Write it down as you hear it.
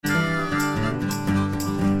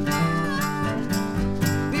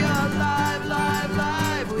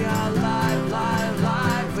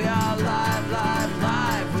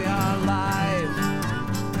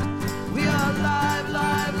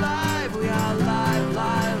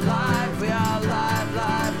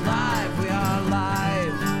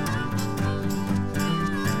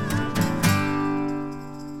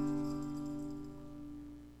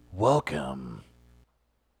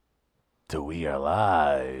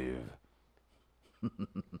live.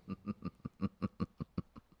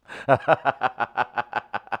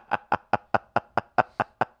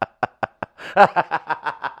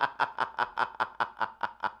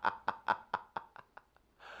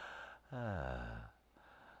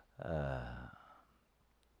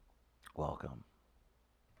 Welcome.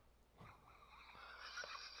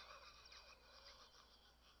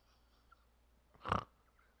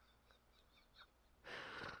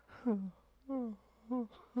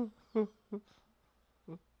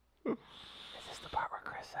 Is this the part where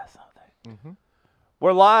Chris says something? Mm-hmm.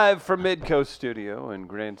 We're live from Midcoast Studio in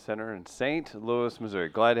Grand Center in St. Louis, Missouri.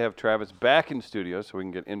 Glad to have Travis back in studio so we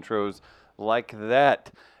can get intros like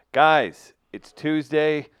that. Guys, it's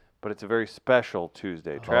Tuesday, but it's a very special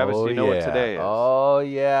Tuesday. Travis, you know what today is? Oh,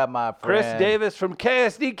 yeah, my friend. Chris Davis from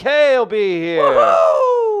KSDK will be here.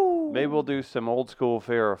 Woo-hoo! Maybe we'll do some old school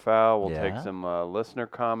fair or foul. We'll take Yeah. some listener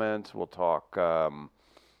comments. We'll talk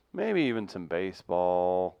maybe even some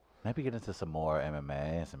baseball. Maybe get into some more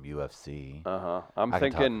MMA, some UFC. I'm I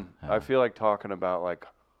can thinking, talk, yeah. I feel like talking about like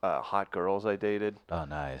hot girls I dated. Oh,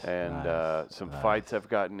 nice. And nice, some nice. fights I've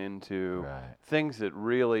gotten into, Right. things that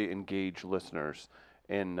really engage listeners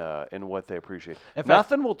in what they appreciate. In fact-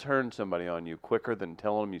 Nothing will turn somebody on you quicker than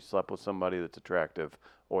telling them you slept with somebody that's attractive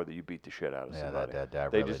or that you beat the shit out of Yeah, somebody. that They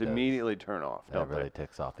really just does. immediately turn off, That don't really they?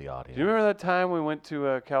 ticks off the audience. Do you remember that time we went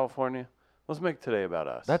to California? Let's make today about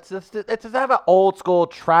us. Let's just have an old school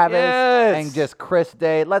Travis Yes. and just Chris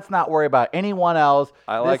Day. Let's not worry about anyone else.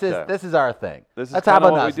 I like this is that. This is our thing. This is Let's have kinda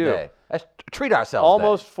a what we nice do. day. Let's treat ourselves.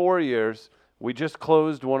 Almost 4 years. We just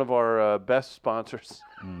closed one of our best sponsors.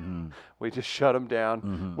 Mm-hmm. We just shut them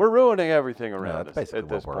down. We're ruining everything around that's us basically at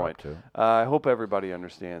this what we're point. up to. I hope everybody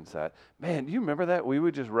understands that. Man, do you remember that? We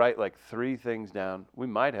would just write like 3 things down. We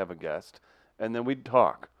might have a guest, and then we'd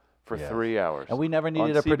talk for Yes. 3 hours. And we never on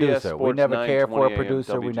needed a CBS producer. We Sports never 9, cared for a 20 AM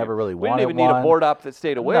producer. We WGN. never really We wanted didn't even need a one. board op that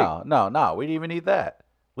stayed awake. No. We didn't even need that.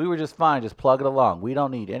 We were just fine. Just plug it along. We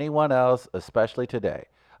don't need anyone else, especially today.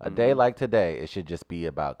 A day like today, it should just be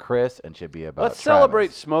about Chris and should be about Let's Travis.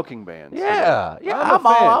 celebrate smoking bans. Yeah, today. yeah, I'm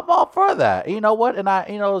a fan. I'm all for that. You know what? And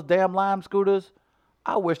those damn Lime scooters,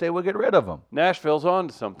 I wish they would get rid of them. Nashville's on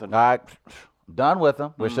to something. Done with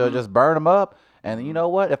them. We should just burn them up. And you know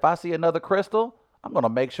what? If I see another crystal, I'm gonna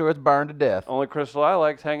make sure it's burned to death. Only crystal I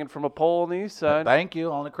like is hanging from a pole on the east side. Thank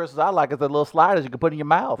you. Only crystals I like is the little sliders you can put in your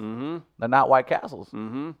mouth. Mm-hmm. They're not White Castles,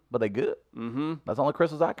 Mm-hmm. but they good. Mm-hmm. That's the only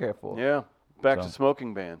crystals I care for. Yeah. Back So. to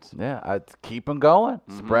smoking bans. Yeah, I'd keep them going.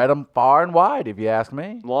 Mm-hmm. Spread them far and wide, if you ask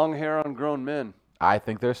me. Long hair on grown men. I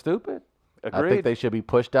think they're stupid. I Agreed. think they should be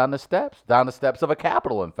pushed down the steps of a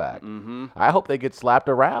Capitol, in fact. Mm-hmm. I hope they get slapped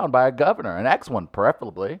around by a governor, an ex-one,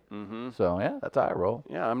 preferably. Mm-hmm. So, yeah, that's how I roll.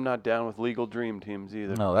 Yeah, I'm not down with legal dream teams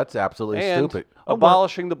either. No, that's absolutely and stupid.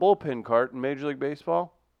 abolishing the bullpen cart in Major League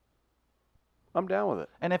Baseball, I'm down with it.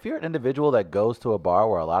 And if you're an individual that goes to a bar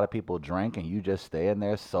where a lot of people drink and you just stay in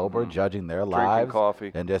there sober, judging their Mm-hmm. Drinking lives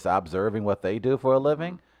coffee. and just observing what they do for a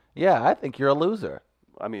living, yeah, I think you're a loser.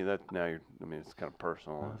 I mean, it's kind of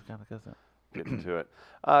personal. That's kinda good. Get into it.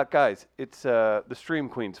 Guys, it's the Stream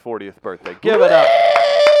Queen's 40th birthday. Give it up.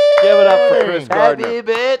 Give it up for Chris Gardner. Happy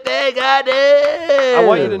birthday, Gardner! I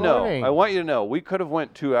want you to Good know. morning. I want you to know. We could have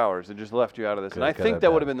went 2 hours and just left you out of this, and I Could think have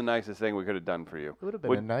that would been. have been the nicest thing we could have done for you. It would have been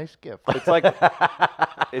Would- a nice gift. It's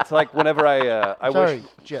like whenever I Sorry, wish.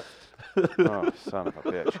 gift. Oh, son of a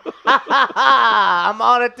bitch! I'm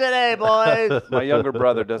on it today, boys. My younger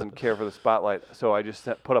brother doesn't care for the spotlight, so I just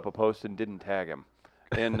put up a post and didn't tag him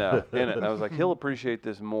in it. And I was like, he'll appreciate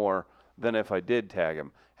this more than if I did tag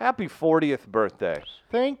him. Happy 40th birthday!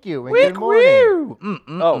 Thank you, and good morning.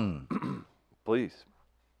 Oh, please.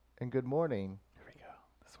 And good morning. Here we go.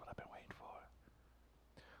 That's what I've been waiting for.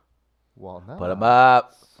 Walnuts. Put them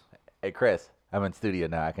up. Hey, Chris, I'm in studio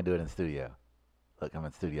now. I can do it in studio. Look, I'm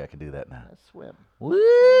in studio. I can do that now. I swim.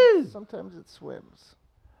 Woo! Sometimes it swims.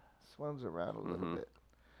 Swims around a little bit.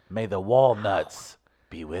 May the walnuts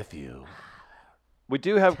be with you. We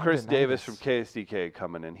do have Chris Davis Tendinitis. from KSDK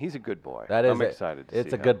coming in. He's a good boy. That is I'm excited to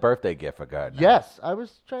It's see a him. good birthday gift for Gardner. Yes, I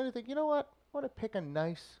was trying to think, you know what? I want to pick a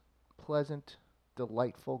nice, pleasant,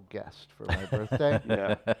 delightful guest for my birthday,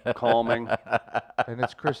 Yeah, calming. and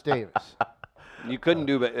it's Chris Davis. You couldn't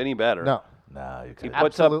do any better. No, No, you He could.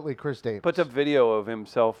 puts up absolutely Chris Davis. puts up video of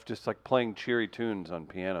himself just like playing cheery tunes on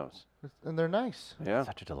pianos. And they're nice. Yeah.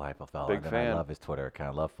 Such a delightful fellow. Big and then fan. I love his Twitter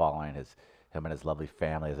account. I love following him and his lovely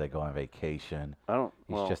family as they go on vacation. I don't.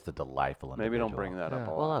 He's Well, just a delightful individual. maybe don't bring that up.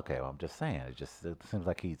 Yeah. A Well, lot. okay. Well, I'm just saying. It seems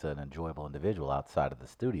like he's an enjoyable individual outside of the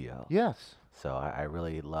studio. Yes. So I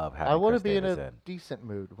really love having I want to Chris be in Davis a decent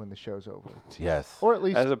mood when the show's over. Yes. Or at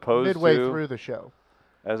least As opposed midway to- through the show.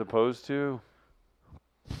 As opposed to,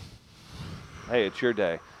 Hey, it's your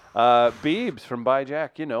day. Beebs from By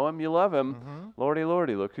Jack. You know him. You love him. Mm-hmm. Lordy,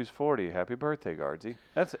 lordy, look who's 40. Happy birthday, Guardsy.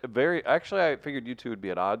 That's very... Actually, I figured you two would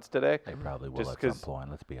be at odds today. They probably will Just at some 'cause- point.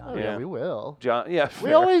 Let's be Oh, honest. yeah, Yeah. we will. John, yeah, We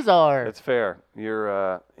fair. always are. That's fair.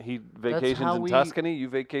 You're he vacations how in we- Tuscany. You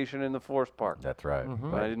vacation in the Forest Park. That's right. Mhm.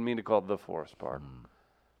 But I didn't mean to call it the Forest Park.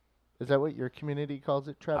 Is that what your community calls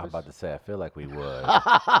it, I'm Travis? about to say, I feel like we would.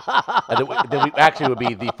 Then we actually would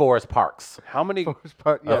be the Forest Parks. How many? Forest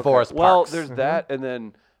Park, The Forest Well, Parks. there's that, and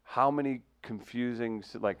then how many confusing,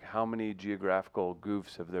 like how many geographical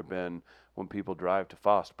goofs have there been when people drive to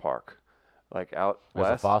Foss Park, like out There's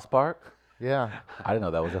a west? Foss Park? Yeah. I didn't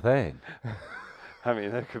know that was a thing. I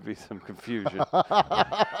mean, that could be some confusion.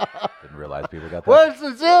 Didn't realize people got that. Where's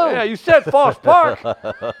the zoo? Yeah, you said Foss Park.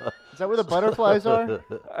 Is that where the butterflies are?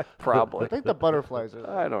 Probably. I think the butterflies are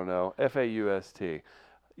there. I don't know. FAUST.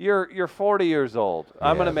 You're 40 years old.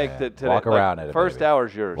 I'm Yeah, gonna make man. the today. Walk around like, in it, First baby.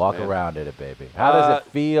 hour's yours. Walk man. around in it, baby. How does it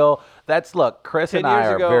feel? Look, Chris 10 and I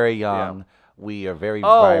years are ago- very yeah. young. We are very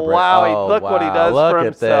Oh, vibrant. wow, look what he does look for at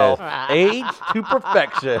himself. This. Age to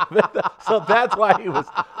perfection. So that's why he was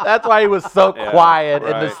so Yeah, quiet in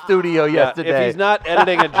the right. studio Yeah, yesterday. if he's not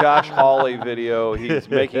editing a Josh Hawley video, he's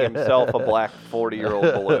making himself a black 40-year-old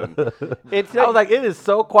balloon. It's I was like, it is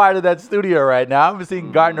so quiet in that studio right now. I've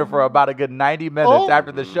seen Gardner for about a good 90 minutes Oh.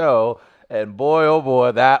 after the show, and boy, oh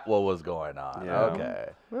boy, that what was going on. Yeah. Okay.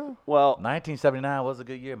 well, 1979 was a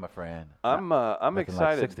good year, my friend. I'm Looking like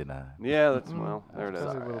excited. 69. Yeah, that's well, there it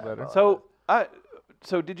Probably is. a little better.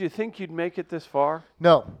 So did you think you'd make it this far?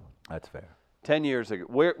 No, That's fair. 10 years ago.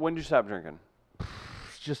 When did you stop drinking?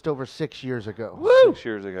 just over 6 years ago. 6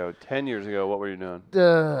 years ago. 10 years ago. What were you doing?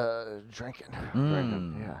 Drinking.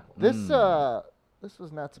 Mm. Yeah. This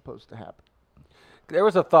was not supposed to happen. There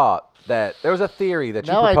was a theory that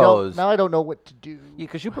you Now proposed. I don't know what to do.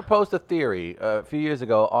 Because you proposed a theory a few years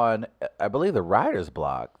ago on, I believe, the writer's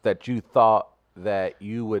block, that you thought that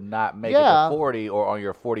you would not make it Yeah. to 40 or on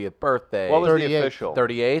your 40th birthday. What was the 38th. official?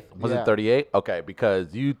 38th? Was Yeah. it 38? Okay,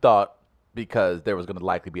 because you thought because there was going to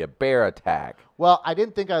likely be a bear attack. Well, I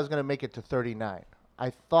didn't think I was going to make it to 39. I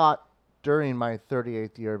thought during my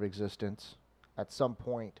 38th year of existence, at some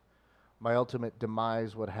point, my ultimate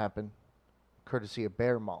demise would happen, courtesy of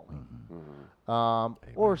bear mauling,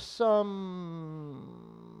 or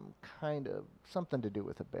some kind of something to do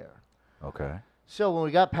with a bear. Okay. So when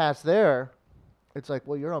we got past there, it's like,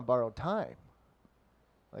 well, you're on borrowed time.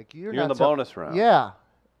 Like you're You're in not the bonus round. Yeah,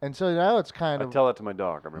 and so now it's kind I of tell that to my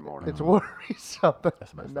dog every morning. it's worrisome.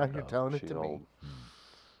 That's messed Now up, you're dog. telling it She's to me. old.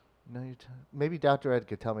 No, maybe Dr. Ed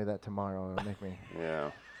could tell me that tomorrow. It'll make me.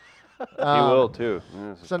 Yeah. He Um, will too. Yeah,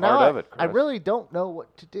 this is So part now of it, I Chris. really don't know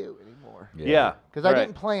what to do anymore Yeah. because I right.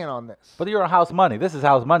 didn't plan on this. But you're on house money. This is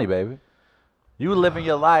house money, baby. You living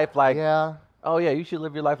your life like, Yeah, oh yeah, you should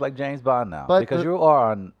live your life like James Bond now. But because the- you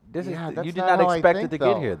are on, this yeah, is, that's you did not not how I expect it think, to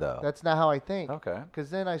though. get here though. That's not how I think. Okay. Because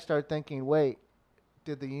then I start thinking, wait,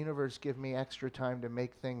 did the universe give me extra time to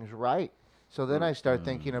make things right? So then I start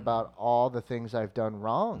thinking about all the things I've done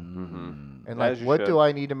wrong, and like, As you what should. do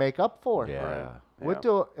I need to make up for? Yeah. Right. What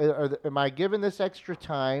Yeah. am I given this extra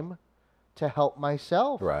time to help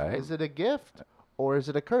myself? Right. Is it a gift or is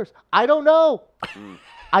it a curse? I don't know.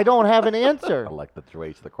 I don't have an answer. I like the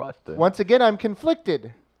trace the question. Once again, I'm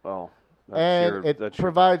conflicted, Well, that's and it that's your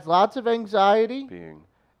provides lots of anxiety being.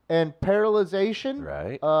 and paralyzation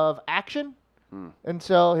Right. of action. And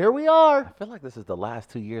so here we are. I feel like this is the last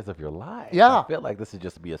 2 years of your life. Yeah. I feel like this is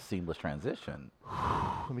just to be a seamless transition.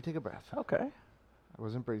 Let me take a breath. Okay. I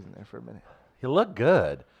wasn't breathing there for a minute. You look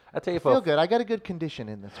good. I tell you, I feel good. I got a good condition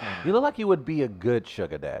in this one. You look like you would be a good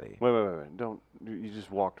sugar daddy. Wait. Don't. You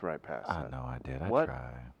just walked right past I that. know I did. I What?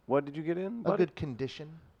 try. What did you get in? A buddy? good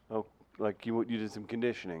condition. Oh, like you did some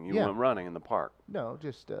conditioning. You Yeah. went running in the park. No,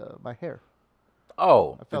 just my hair.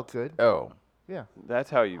 Oh. I felt good. Oh. Yeah. That's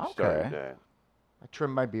how you started Okay. your day. I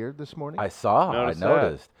trimmed my beard this morning. I saw. Noticed I that.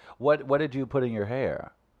 noticed. What did you put in your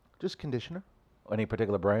hair? Just conditioner. Any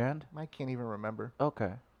particular brand? I can't even remember.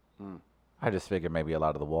 Okay. I just figured maybe a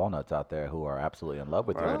lot of the walnuts out there who are absolutely in love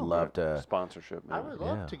with you Right, would love right. to. Sponsorship. I maybe. would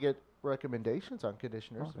love Yeah. to get recommendations on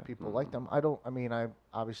conditioners if people Mm-hmm. like them.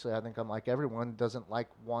 I think I'm like everyone, doesn't like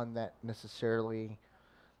one that necessarily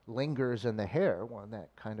lingers in the hair, one that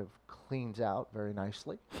kind of cleans out very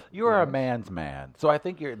nicely. You are a man's man, so I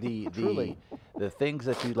think you're the Truly. the things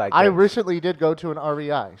that you like. I to- recently did go to an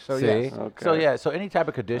REI, so See? yes. So Okay. yeah, so any type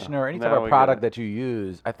of conditioner, any type now of we product get it. that you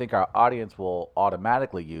use, I think our audience will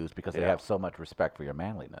automatically use because they Yeah. have so much respect for your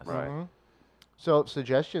manliness. Right. So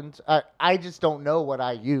suggestions. I just don't know what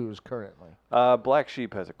I use currently. Black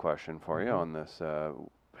Sheep has a question for you on this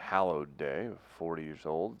hallowed day, 40 years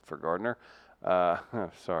old for Gardner.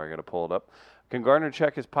 Sorry, I got to pull it up. Can Gardner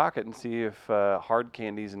check his pocket and see if hard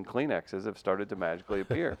candies and Kleenexes have started to magically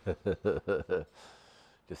appear?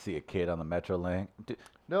 Just see a kid on the Metrolink.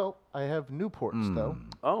 No, I have Newports though.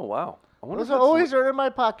 Oh, wow. I wonder if Those that's always are in my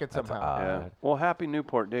pocket That's somehow. odd. Yeah. Well, happy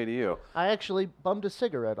Newport Day to you. I actually bummed a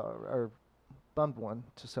cigarette or bummed one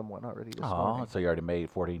to someone already this Oh, morning. so you already made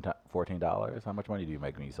 $14? How much money do you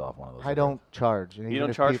make when you sell off one of those? I don't charge. and You even don't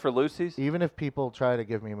if charge peop- for Lucy's? Even if people try to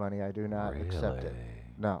give me money, I do not accept it. Really?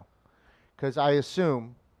 No, because I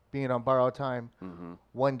assume, being on borrowed time, Mm-hmm.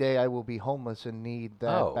 one day I will be homeless and need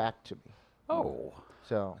that Oh. back to me. Oh,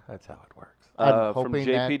 So that's how it works. I'm From hoping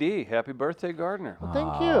that. JPD. Happy birthday, Gardner. Well,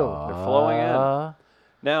 thank you. They're flowing in.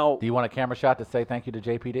 Now, Do you want a camera shot to say thank you to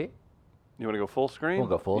JPD? you want to go full screen? We'll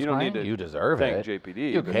go full you screen. don't need to You deserve thank it.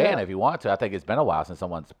 JPD. You but- can if you want to. I think it's been a while since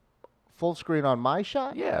someone's. Full screen on my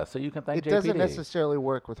shot. Yeah, so you can thank It JPD. doesn't necessarily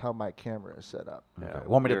work with how my camera is set up. Yeah. Okay.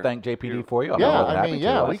 Want me to You're- thank JPD you're- for you? I'm Yeah, more than I happy mean, to.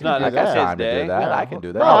 yeah, we It's can not do like I got that. time to His do day. that. Yeah. I can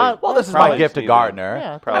do that. Well, Well, this is probably my gift to Stephen. Gardner. Yeah,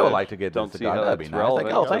 I would probably like to give don't this to see how Gardner. That'd be that's nice. Like,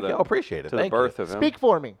 relevant oh, to thank the- you. I appreciate it. To the Thank birth you. of him. Speak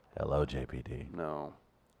for me. Hello, JPD. No.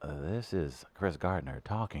 This is Chris Gardner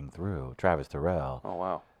talking through Travis Terrell, Oh,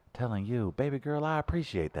 wow. telling you, baby girl, I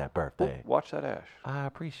appreciate that birthday. Watch that ash. I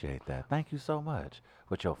appreciate that. Thank you so much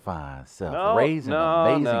with your fine self. No, Raising no,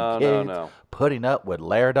 amazing no, kids, no. putting up with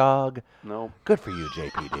Lair Dog. Nope. Good for you,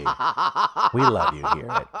 JPD. We love you here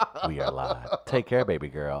at We Are Live. Take care, baby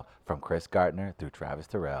girl. From Chris Gardner through Travis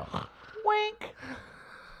Terrell. Wink.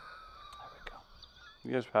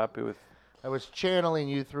 You guys happy with? I was channeling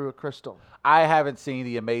you through a crystal. I haven't seen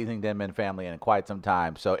the Amazing Denman family in quite some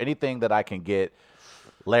time, so anything that I can get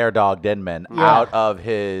Lair Dog Denman Yeah. out of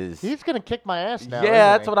his... He's gonna kick my ass now. yeah, isn't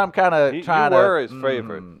that's he? what I'm kind of You trying were to... his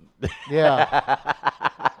favorite. Yeah.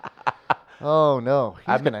 Oh no, he's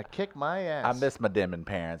I mi- gonna kick my ass. I miss my Denman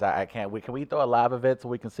parents. I can't... Can we throw a live event so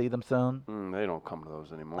we can see them soon? They don't come to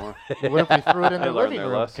those anymore. What if we threw it in They the learned living their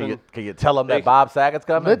room? lesson. Can you tell them They- that Bob Saget's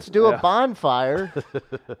coming? Let's do Yeah. a bonfire.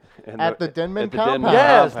 And At the Denman at the Denman compound.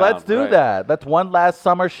 Yes, compound, let's do right. that. That's one last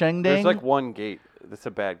summer shing ding. There's like one gate. That's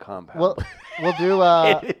a bad compound. We'll we'll do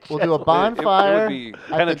It we'll do a just- bonfire be at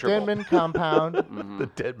the penetrable. Denman compound, the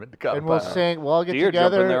Denman and compound. we'll sing. We'll all get Deer jump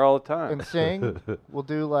in together there all the time. and sing. We'll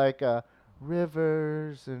do like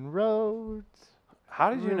rivers and roads.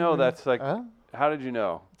 How did you know that's like? Huh? How did you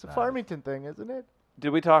know? It's a Farmington thing, isn't it? Did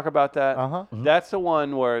we talk about that? Uh-huh. That's the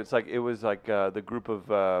one where it's like it was like the group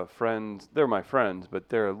of friends. They're my friends, but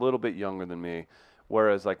they're a little bit younger than me.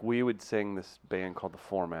 Whereas like we would sing this band called The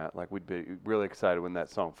Format. Like we'd be really excited when that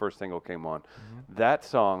song first single came on. That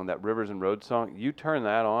song, that Rivers and Roads song, you turn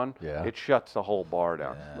that on, Yeah. it shuts the whole bar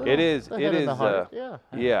down. Yeah. It is. The It head and is. the heart, yeah.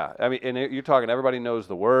 Yeah. I mean, and you're talking. Everybody knows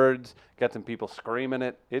the words. Got some people screaming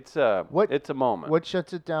it. It's a. What- It's a moment. What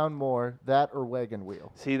shuts it down more, that or Wagon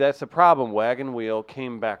Wheel? See, that's the problem. Wagon Wheel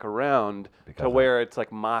came back around Because to of- where it's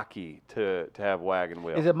like mocky to have Wagon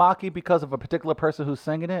Wheel. Is it mocky because of a particular person who's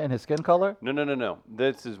singing it and his skin color? No.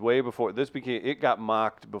 This is way before. This became. It got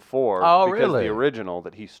mocked before. Oh, because really? the original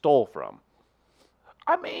that he stole from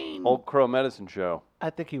I mean, Old Crow Medicine Show. I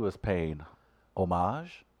think he was paying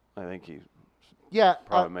homage. I think he Yeah,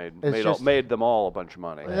 probably it's just- made them all a bunch of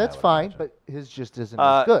money. Yeah, that's I would fine, imagine. but his just isn't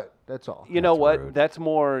Uh, as good. That's all. You know That's what? rude. That's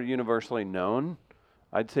more universally known.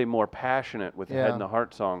 I'd say more passionate with the Head Yeah. and the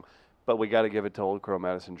Heart song. But we got to give it to Old Crow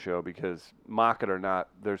Medicine Show because, mock it or not,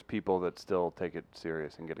 there's people that still take it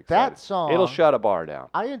serious and get excited. song- It'll shut a bar down.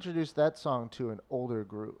 I introduced that song to an older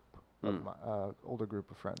group, of my, older group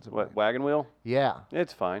of friends of What, mine. Wagon Wheel? Yeah,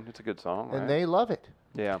 It's fine. It's a good song. and right? they love it.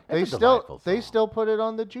 yeah. They It's a still delightful they song. still put it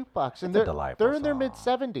on the jukebox, and It's a they're delightful they're in their song. mid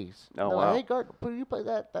 70s. Oh, They're wow. like, hey, Gart, put you play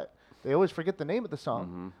that. They always forget the name of the song.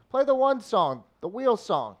 Mm-hmm. Play the one song, the wheel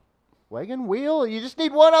song. Wagon wheel. You just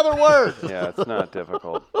need one other word. Yeah, it's not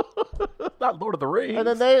difficult. Not Lord of the Rings. And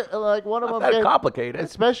then they like one of Not them, that complicated.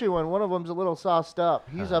 especially when one of them's a little sauced up.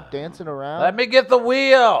 He's up dancing around. Let me get the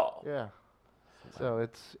wheel. Yeah. So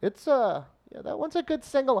it's yeah, that one's a good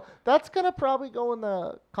single. That's gonna probably go in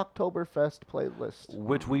the Cocktoberfest playlist.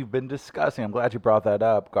 Which we've been discussing. I'm glad you brought that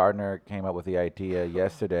up. Gardner came up with the idea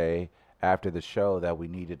yesterday after the show that we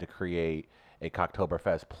needed to create a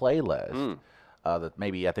Cocktoberfest playlist. That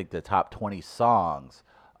maybe I think the top 20 songs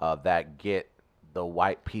that get the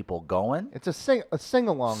white people going. It's a sing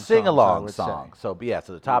along Sing along song. So yeah,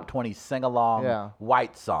 so the top 20 sing along Yeah.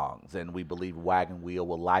 white songs, and we believe Wagon Wheel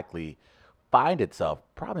will likely find itself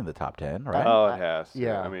probably in the top 10, right? Oh, it has. To.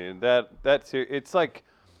 Yeah. I mean, it's like,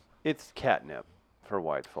 it's catnip for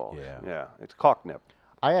white folk. Yeah. Yeah. It's cocknip.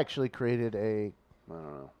 I actually created a I don't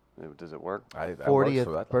know. Does it work? That works 40th for-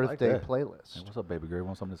 I like birthday that. Hey, playlist. what's up, baby girl?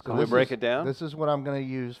 Want something to Can we cook? break it down? This is what I'm gonna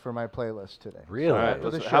use for my playlist today. Really? All right.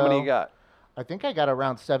 For the How many show. you got? I think I got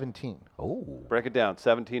around 17. Oh. Break it down,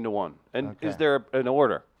 17-1. And Okay. is there an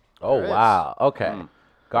order? Oh, There is. wow. Okay.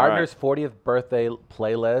 Gardner's All 40th birthday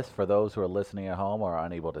playlist, for those who are listening at home or are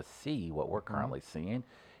unable to see what we're currently seeing,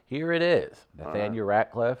 here it is. Nathaniel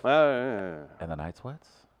Ratcliffe and the Night Sweats.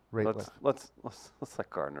 Rateliff. Let's let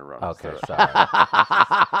Gardner run. us Okay, through it. sorry.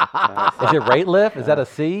 Is it Rateliff? Is that a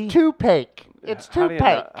C? Tupake. It's How do you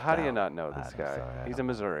Tupake. not, how do you not know this I'm guy? sorry, I He's a don't-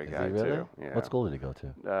 Missouri Is guy he really? too. Yeah. What school did he go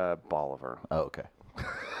to? Bolivar. Oh, okay.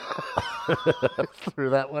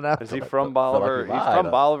 Threw that one out. Is he from Bolivar? you He's lied.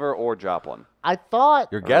 from Bolivar or Joplin. I thought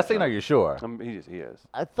You're guessing or you sure? He is.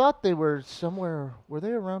 I thought they were somewhere. Were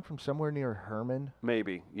they around from somewhere near Herman?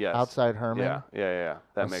 Maybe. Yes. Outside Herman? Yeah.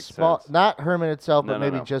 That A makes small- sense. Not Herman itself, No, but no,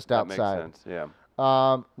 maybe no. just that outside. Makes sense.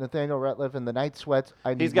 Yeah. Nathaniel Ratliff and the Night Sweats.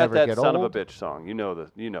 I He's Need got Never that Get son Old. of a bitch song. You know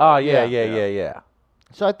the. You know. Oh, it. yeah.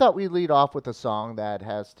 So I thought we'd lead off with a song that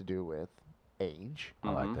has to do with age.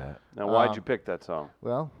 I like that. Now, why'd you pick that song?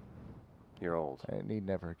 Well, You're old. I need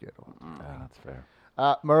never get old. Yeah, that's fair.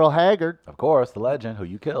 Merle Haggard. Of course, the legend who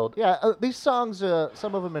you killed. Yeah, these songs,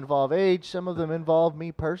 some of them involve age, some of them involve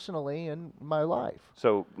me personally and my life.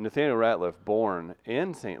 So Nathaniel Ratliff, born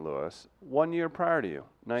in St. Louis, 1 year prior to you,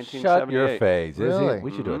 Shut 1978. your face. Is Really? he?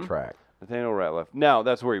 We should do a track. Nathaniel Ratliff. Now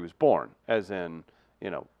that's where he was born, as in,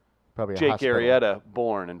 Probably a Jake hospital. Arrieta,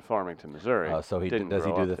 born in Farmington, Missouri. So Didn't does he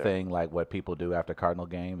grow do up the there. thing like what people do after Cardinal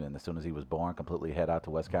game, and as soon as he was born, completely head out to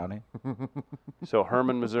West County? So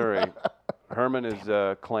Herman, Missouri. Herman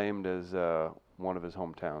is claimed as one of his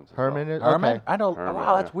hometowns. as Herman well. is Herman? okay. I know. Herman,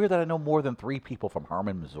 Wow, that's yeah. weird that I know more than 3 people from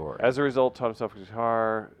Herman, Missouri. As a result, taught himself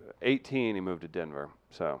guitar. 18, he moved to Denver.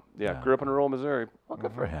 So yeah, Yeah. grew up in rural Missouri. Well,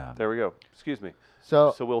 good for him. There we go. Excuse me.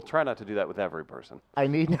 So So we'll try not to do that with every person. I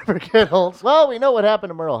need never get old. Well, we know what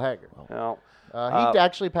happened to Merle Haggard. Now, He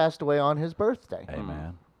actually passed away on his birthday. Hey,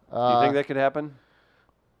 man. you think that could happen?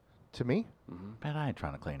 To me, Man, I ain't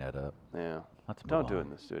trying to clean that up. Yeah. Let's move Don't do it on. in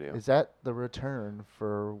the studio. is that the return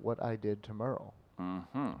for what I did to Merle?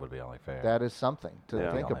 Would be only fair. That is something to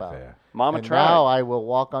Yeah. think Only about. fair. Mama And tried. now I will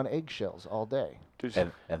walk on eggshells all day. Just-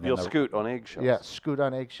 And then you'll the- scoot on eggshells. Yeah, scoot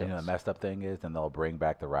on And eggshells. you know, the messed up thing is, then they'll bring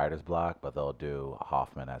back the writer's block, but they'll do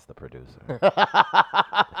Hoffman as the producer.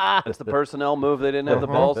 That's the personnel move they didn't have the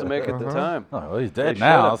balls to make at the time. Oh, well, he's They dead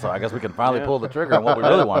now, should've. so I guess we can finally Yeah. pull the trigger on what we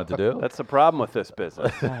really wanted to do. That's the problem with this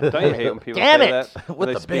business. Don't you hate when people Damn say it! that? With When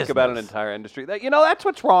they the speak about an business. entire industry. That's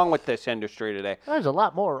what's wrong with this industry today. There's a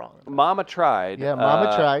lot more wrong. Mama tried. Yeah,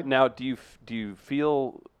 Mama tried. Now, do you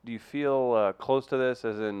feel close to this?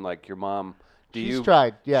 As in, like your mom? She's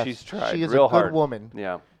tried, yes. She's tried. She is a real good hard. woman.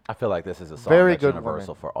 Yeah. I feel like this is a song Very that's good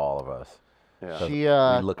universal woman. for all of us. Yeah. 'Cause She,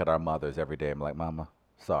 we look at our mothers every day and be like, Mama,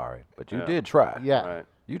 sorry, but you Yeah. did try. Yeah. Right.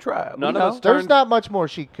 You tried. None We of know. us There's turned- not much more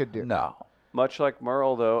she could do. No. Much like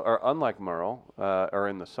Merle, though, or unlike Merle, or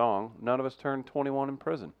in the song, none of us turned 21 in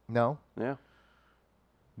prison. No. Yeah.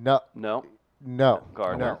 No. No. No.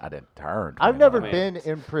 Gardner. No. I didn't turn. I've 21. never mean, been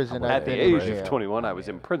in prison. I I've At the Yeah, been in age jail. of 21, I was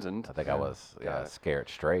imprisoned. I think I was Got it. scared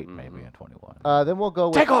straight, maybe in 21. Then we'll go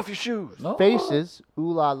with Take off your shoes. No. Faces.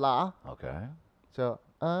 Ooh la la. Okay. So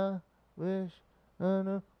I wish.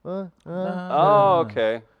 Oh,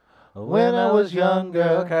 okay. When I was younger.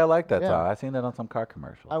 Okay, I like that Yeah. song. I seen that on some car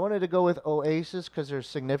commercials. I wanted to go with Oasis because they're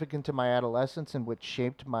significant to my adolescence and which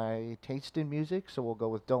shaped my taste in music. So we'll go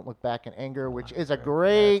with "Don't Look Back in Anger," which is a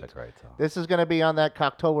great. That's a great song. This is going to be on that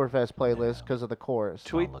Cocktoberfest playlist because of the chorus.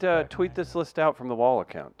 Tweet look back tweet in this list out from the wall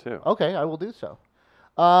account too. Okay, I will do so.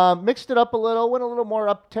 Mixed it up a little, went a little more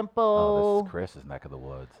up tempo. Oh, this is Chris's neck of the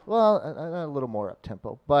woods. Well, a little more up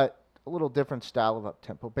tempo, but a little different style of up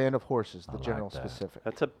tempo. Band of Horses, the like General that. Specific.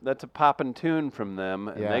 That's a poppin' tune from them,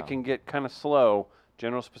 and Yeah. they can get kind of slow.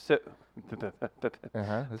 General Specific. It's The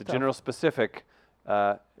tough. General Specific.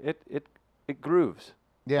 It grooves.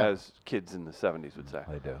 Yeah. As kids in the 70s would say.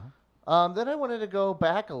 They do. Then I wanted to go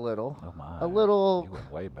back a little. Oh my. A little. You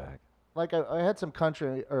went way back. Like I had some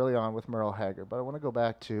country early on with Merle Haggard, but I want to go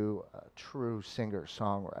back to a true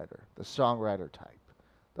singer-songwriter, the songwriter type.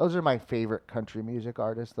 Those are my favorite country music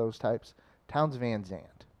artists, those types. Townes Van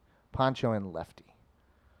Zandt, Pancho and Lefty.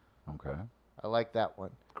 Okay. I like that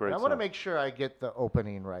one. Great And I want to song. make sure I get the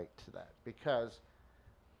opening right to that because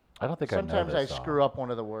I don't think sometimes I know I this song. screw up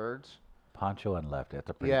one of the words. Poncho and Lefty. That's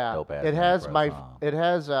a pretty Yeah, dope ass it name has for a my. song. It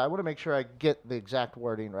has. I want to make sure I get the exact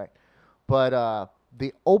wording right, but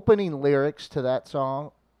the opening lyrics to that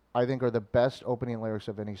song, I think, are the best opening lyrics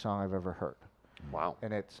of any song I've ever heard. Wow.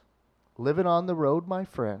 And it's, "Living on the road, my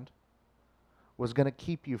friend, was gonna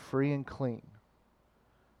keep you free and clean.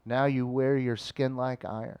 Now you wear your skin like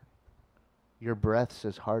iron. Your breath's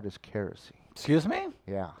as hard as kerosene." Excuse me?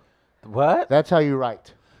 Yeah, What? that's how you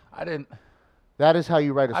write. I didn't. That is how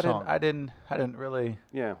you write a I song. didn't really.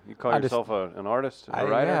 Yeah, you call I just- yourself an artist, a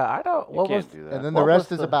writer. Yeah, I don't. You What can't was? do that. And then What the rest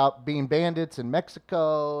was is about being bandits in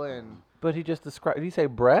Mexico and But he just described. Did he say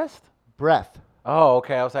breast? breath. Oh,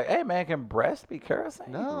 okay. I was like, hey man, can breast be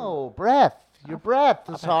kerosene? No, breath. Your breath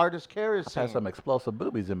is hard as I kerosene. had some explosive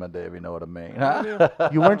boobies in my day, if you know what I mean.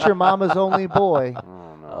 You weren't your mama's only boy,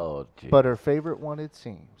 Oh no. Oh, gee. but her favorite one, it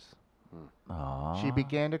seems. Aww. She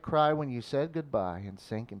began to cry when you said goodbye and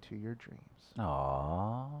sank into your dreams.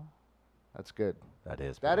 Aww. That's good. That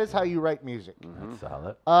is. That pretty is how good. you write music. That's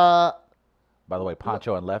solid. Uh, By the way,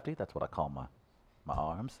 Poncho and Lefty. That's what I call my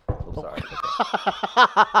arms. Oh, sorry.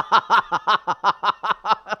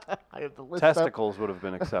 I have to list up, Testicles would have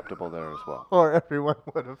been acceptable there as well. or everyone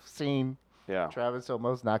would have seen Yeah. Travis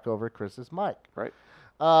almost knock over Chris's mic. Right.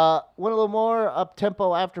 Went a little more up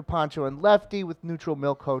tempo after Poncho and Lefty with Neutral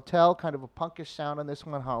Milk Hotel, kind of a punkish sound on this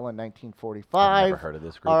one. Holland, 1945. I've never heard of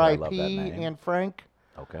this group. but I love that R.I.P. name. Anne Frank.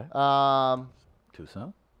 Okay. Too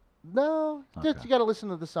soon. No, just Okay. you got to listen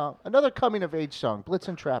to the song. Another coming of age song,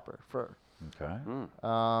 Blitzen Trapper. For Okay.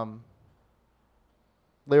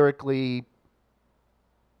 lyrically,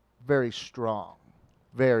 very strong,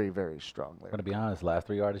 very very strong I'm gonna lyric. be honest. Last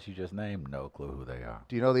three artists you just named, no clue who they are.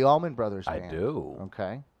 Do you know the Allman Brothers I Band? do.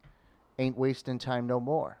 Okay. Ain't Wasting Time No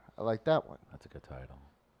More. I like that one. That's a good title.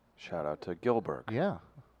 Shout out to Gilbert. Yeah,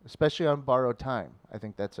 especially on Borrowed Time. I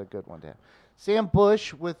think that's a good one to have. Sam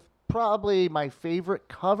Bush with probably my favorite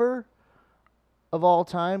cover of all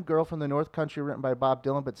time, Girl from the North Country, written by Bob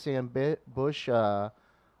Dylan, but Sam Bush on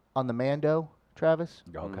the Mando, Travis,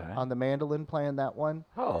 Okay. on the mandolin playing that one.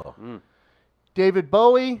 Oh. David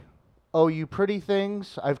Bowie, Oh You Pretty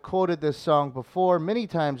Things. I've quoted this song before many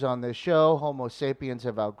times on this show. Homo sapiens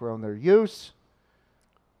have outgrown their use.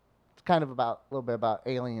 It's kind of a little bit about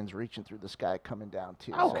aliens reaching through the sky, coming down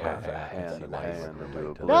too. so- Okay. The I can hand see in why you hand would into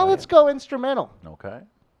relate a to Now that. let's go instrumental. Okay.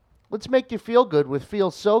 Let's make you feel good with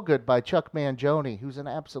Feel So Good by Chuck Mangione, who's an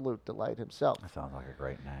absolute delight himself. That sounds like a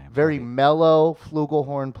great name. Very mellow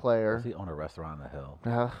flugelhorn player. Does he own a restaurant on the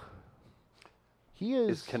hill? He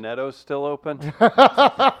Is is. Canetto still open?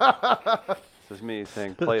 This is me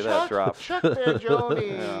saying, play that drop. Chuck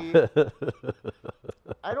Mangione.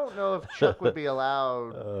 I don't know if Chuck would be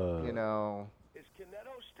allowed, you know. Is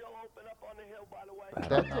Canetto still open up on the hill, by the way? I That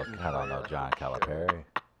don't know. didn't I don't know play John Calipari.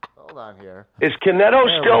 Hold on here. Is Canetto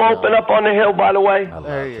There still we go. open up on the hill, by the way? I love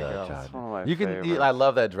There you that, go. John. That's one of my You can. favorites. I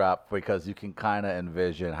love that drop because you can kind of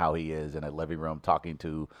envision how he is in a living room talking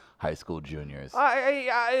to high school juniors.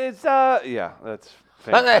 It's yeah, that's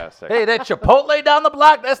fantastic. Hey, that Chipotle down the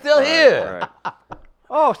block, that's still here. Right.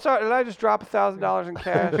 Oh, sorry, did I just drop $1,000 in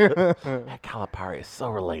cash? That Calipari is so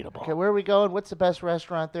relatable. Okay, where are we going? What's the best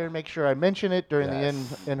restaurant there? Make sure I mention it during Yes.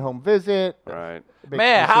 the in-home visit. Right. Makes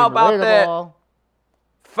Man, me how seem about that? relatable.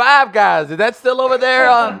 Five Guys, is that still over there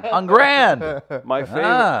on Grand?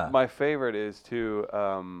 My favorite is to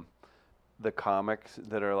the comics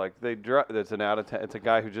that are like that's an out of town. It's a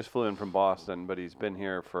guy who just flew in from Boston, but he's been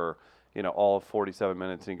here for all of 47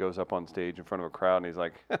 minutes, and he goes up on stage in front of a crowd, and he's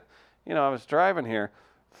like, I was driving here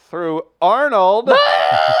through Arnold. He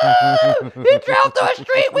drove through a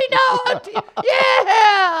street we know.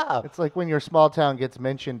 Yeah. It's like when your small town gets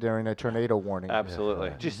mentioned during a tornado warning.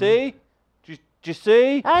 Absolutely. Did you see? Did you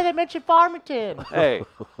see? Hi, they mentioned Farmington. Hey,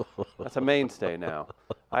 that's a mainstay now.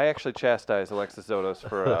 I actually chastised Alexis Zotos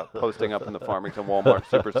for posting up in the Farmington Walmart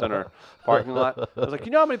Supercenter parking lot. I was like,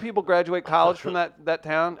 you know how many people graduate college from that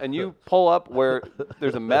town? And you pull up where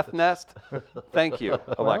there's a meth nest? Thank you,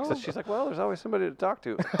 Alexis. She's like, well, there's always somebody to talk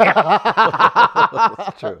to.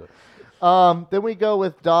 That's true. Then we go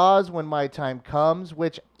with Dawes, When My Time Comes,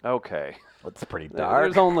 which Okay. It's pretty dark.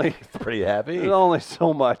 There's only It's pretty heavy. there's only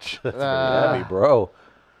so much. Pretty heavy, bro.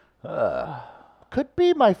 could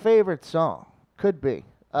be my favorite song. Could be.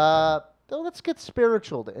 Though let's get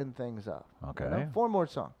spiritual to end things up. Okay. 4 more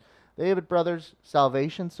songs. David Brothers,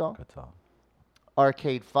 Salvation Song, Good song.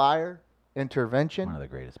 Arcade Fire, One Intervention, of the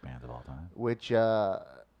greatest bands of all time. which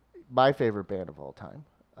my favorite band of all time.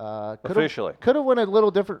 Officially. Could have went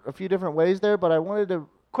a few different ways there, but I wanted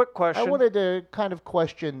Quick question. to kind of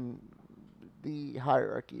question the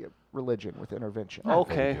hierarchy of religion with Intervention.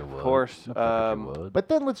 Okay, You of would. course. I figured you would. But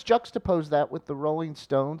then let's juxtapose that with the Rolling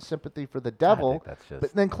Stones' Sympathy for the I Devil, think that's just.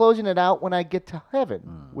 but then closing it out When I Get to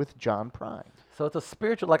Heaven with John Prine. So it's a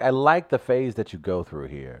spiritual. Like I like the phase that you go through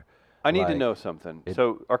here. I need to Like, know something.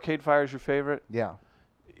 So Arcade Fire is your favorite? Yeah.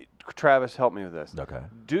 Travis, help me with this. Okay.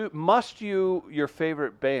 Must your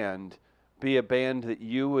favorite band, be a band that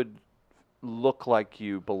you would look like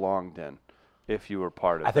you belonged in? if you were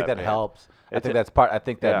part of I think that band. helps. I It's think a- that's part. I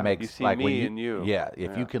think that yeah, makes you see like me when you, and you. Yeah,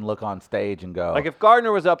 if Yeah. you can look on stage and go, Like if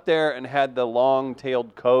Gardner was up there and had the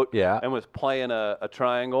long-tailed coat Yeah. and was playing a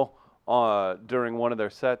triangle during one of their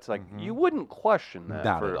sets, like you wouldn't question that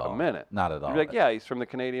Not for at all. a minute. Not at all. You'd be like, yeah, he's from the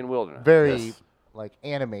Canadian wilderness. Very Yes. like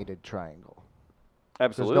animated triangle. Because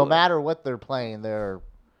Absolutely. no matter what they're playing, they're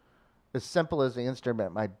as simple as the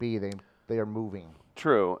instrument might be. They are moving.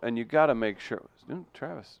 True, and you got to make sure.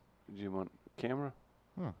 Travis, do you want camera?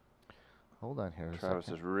 Hold on here. Travis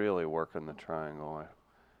is really working the triangle. I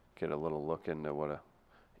get a little look into what a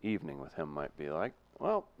evening with him might be like.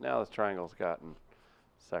 Well, now this triangle's gotten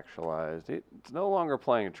sexualized. It's no longer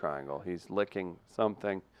playing a triangle. He's licking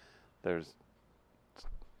something. There's,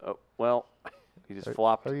 oh, well, he just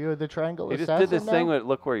flopped. Are you the triangle He just assassin did this now? thing where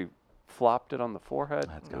look where he flopped it on the forehead.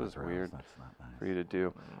 That's It kinda was gross. weird That's not nice. for you to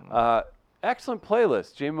do. Excellent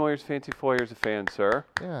playlist. Jamie Moyer's Fancy Foyer's a fan, sir.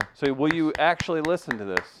 Yeah. So will you actually listen to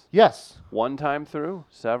this Yes. one time through,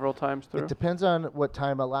 several times through? It depends on what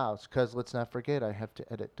time allows, because let's not forget I have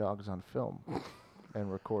to edit Dogs on Film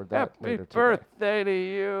and record that Happy later today. birthday to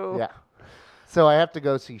you. Yeah. So I have to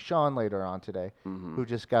go see Sean later on today, Mm-hmm. who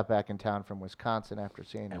just got back in town from Wisconsin after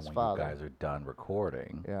seeing And his when father. you guys are done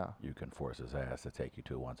recording, Yeah. you can force his ass to take you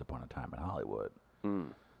to Once Upon a Time in Hollywood.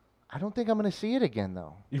 I don't think I'm going to see it again,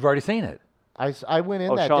 though. You've already seen it. I went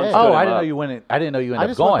in Oh, that Sean day. stood Oh, him I didn't know up. you went. I didn't know you ended I up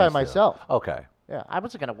just went going by still. myself. Okay. Yeah, I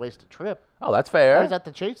wasn't going to waste a trip. Oh, that's I fair. was at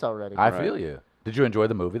the Chase already. I feel you. Did you enjoy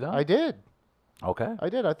the movie though? I did. Okay. I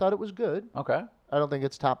did. I thought it was good. Okay. I don't think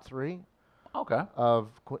it's top 3 Okay. of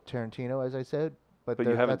Tarantino, as I said. But But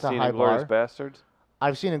you haven't that's a seen high Inglourious bar. Bastards?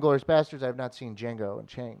 I've seen Inglourious Bastards. I have not seen Django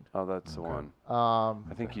Unchained. Oh, that's the one.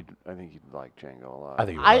 I think you'd like Django a lot. I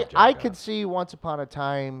think you would I love Django. could see Once Upon a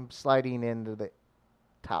Time sliding into the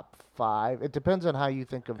top 5. It depends on how you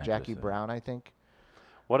think of Jackie Interesting. Brown, I think.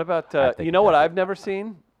 What about I think you know what definitely- I've never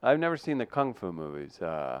seen? I've never seen the kung fu movies.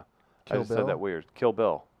 I Kill just said Bill? that weird. Kill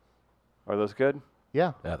Bill. Are those good?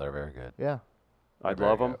 Yeah, Yeah, they're very good. yeah. I'd Very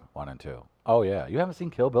love them. good. 1 and 2. Oh yeah, you haven't seen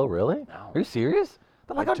Kill Bill, really? No. Are you serious?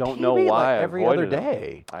 They're like I on don't TV know why like I every other avoided 'em.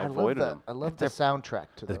 day. I love avoided that. them. I love the soundtrack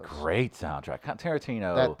to The those. great soundtrack.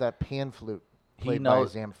 Tarantino. That pan flute He played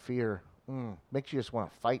knows- by Zamfir. Makes you just want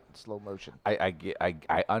to fight in slow motion. I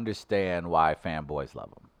understand why fanboys love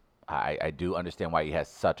him. I do understand why he has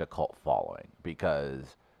such a cult following,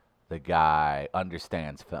 because the guy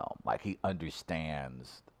understands film. Like, he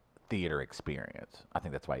understands theater experience. I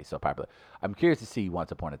think that's why he's so popular. I'm curious to see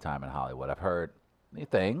Once Upon a Time in Hollywood. I've heard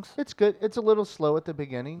things. It's good. It's a little slow at the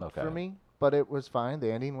beginning Okay. for me, but it was fine. The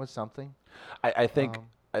ending was something. I think,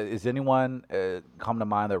 is anyone come to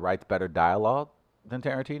mind that writes better dialogue than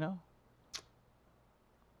Tarantino?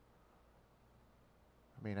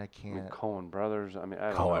 I mean, I I mean, can't. Coen Brothers. I mean, I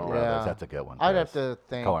don't Coen know. Brothers, Yeah. that's a good one. I'd have Chris. to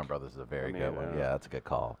think. Coen Brothers is a very I mean, good one. Yeah, that's a good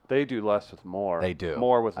call. They do less with more. They do.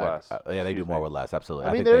 More with I- less. yeah, they do Excuse more me. with less. Absolutely. I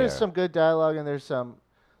mean, think there they is are. some good dialogue, and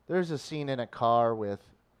there's a scene in a car with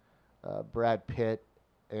Brad Pitt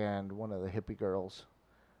and one of the hippie girls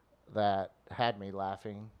that had me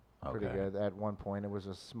laughing pretty Okay. good. At one point, it was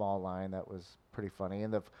a small line that was pretty funny,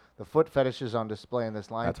 and the foot fetish is on display in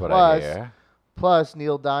this line. That's what plus, I hear. Plus,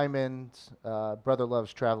 Neil Diamond's Brother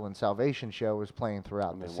Loves Travel and Salvation show was playing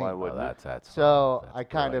throughout the mean, scene. why Oh, wouldn't it? that's So that's I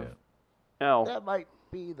kind of brilliant. Now, that might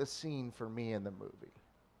be the scene for me in the movie.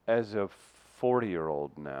 as a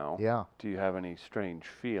 40-year-old now, Yeah. do you have any strange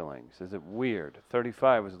feelings? Is it weird?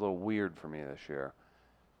 35 was a little weird for me this year.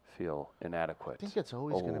 Feel inadequate. I think it's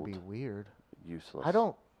always going to be old, weird. useless. I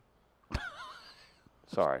don't.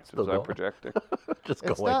 Sorry, Still was I going. projecting? Just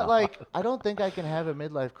It's going not on. like I don't think I can have a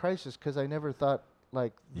midlife crisis because I never thought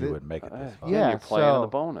like you thi- would make it this far. yeah. you're playing in the so-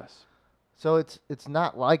 bonus. So it's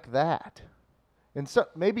not like that. And so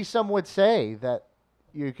maybe some would say that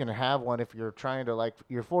you can have one if you're trying to like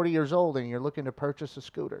you're 40 years old and you're looking to purchase a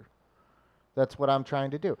scooter. That's what I'm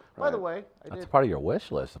trying to do. By the Right. way, I That's did. part of your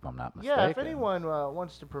wish list, if I'm not mistaken. Yeah, if anyone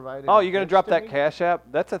wants to provide. Oh, any you're going to gifts drop to that me- Cash App?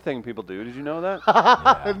 That's a thing people do. Did you know that?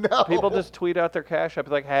 Yeah. No. People just tweet out their Cash App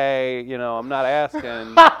like, hey, I'm not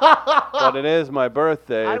asking, but it is my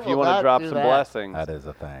birthday. I If you will want to not drop do some that. blessings, That is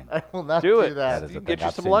a thing. I will not do do it. that. That is You a get thing. you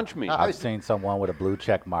I've some seen- lunch meat. I've seen someone with a blue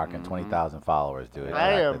check mark and 20,000 followers do it.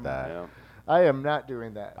 I exactly am- that. Yeah. I am not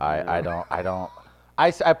doing that. I don't.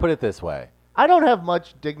 I put it this way. I don't have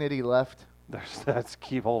much dignity left. That's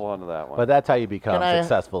keep hold on to that one. But that's how you become Can I-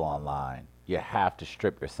 successful online. You have to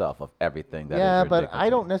strip yourself of everything that is Yeah, your but dignity. I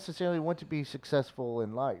don't necessarily want to be successful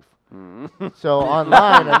in life. Mm-hmm. So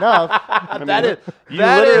online enough. that is you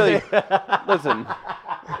literally-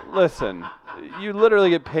 listen. You literally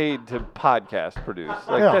get paid to podcast produce.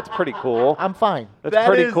 Like Yeah. that's pretty cool. I'm fine. That's That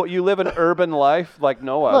pretty is- cool. You live an urban life like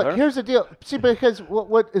no other. Look, here's the deal. See, because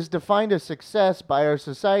what is defined as success by our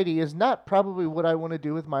society is not probably what I want to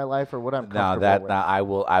do with my life or what I'm comfortable with. Now I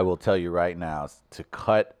will tell you right now to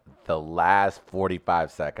cut the last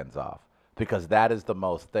 45 seconds off, because that is the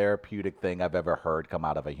most therapeutic thing I've ever heard come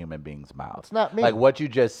out of a human being's mouth. It's not me. Like what you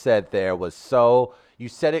just said there was so. You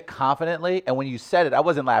said it confidently, and when you said it, I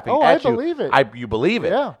wasn't laughing Oh, at I you. believe it. You believe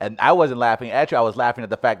it, Yeah. and I wasn't laughing at you. I was laughing at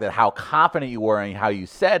the fact that how confident you were and how you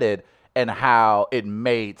said it, and how it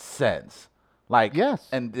made sense. Like Yes,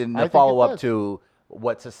 and then I the think it follow up does. to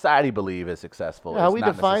what society believe is successful. How is we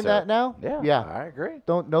not define that necessarily- now? Yeah, Yeah. I agree.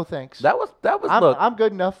 No thanks. That was I'm, look. I'm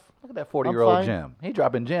good enough. Look at that 40-year-old fine. Jim. He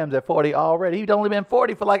dropping gems at 40 already. He'd only been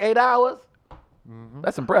 40 for like 8 hours.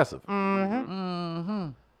 That's impressive.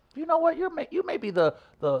 You know what? You may be the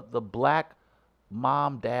black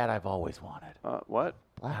mom dad I've always wanted. What?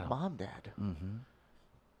 Black mom, dad. Mm-hmm.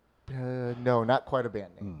 No, not quite a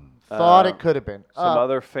band name. Thought it could have been. Some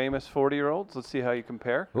other famous 40-year-olds. Let's see how you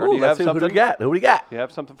compare. Or Ooh, do you let's have see who something? we got. Who we got? You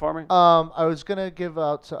have something for me? I was gonna give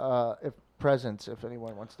out presents if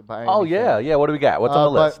anyone wants to buy. Oh anything. yeah. What do we got? What's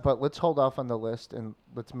on the list? But let's hold off on the list and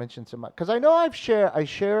let's mention some, because I know I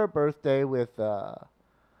share a birthday with. Kourtney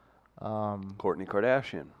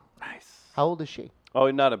Kardashian. Nice. How old is she? Oh,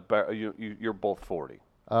 not you're both 40,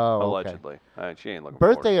 Oh, okay. allegedly. She ain't looking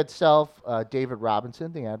Birthday 40. itself, David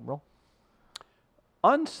Robinson, the Admiral.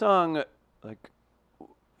 Unsung, like,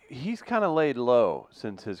 he's kind of laid low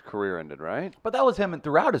since his career ended, right? But that was him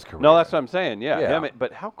throughout his career. No, that's what I'm saying. Yeah, Yeah.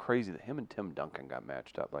 but how crazy that him and Tim Duncan got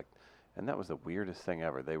matched up. Like, and that was the weirdest thing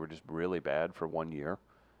ever. They were just really bad for 1 year,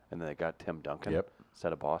 and then they got Tim Duncan Yep.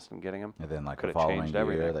 instead of Boston getting him. And then like Coulda the following changed year,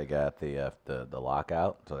 everything. they got the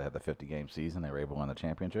lockout, so they had the 50-game season. They were able to win the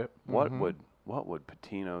championship. What would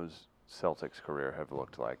Patino's Celtics career have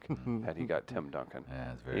looked like had he got Tim Duncan?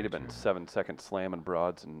 Yeah, it's very He'd have been true. 7-second slamming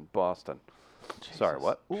broads in Boston. Sorry,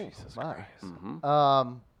 what? Jesus My.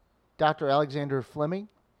 Christ. Dr. Alexander Fleming,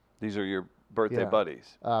 These are your birthday Yeah.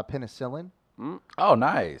 buddies. penicillin, Oh,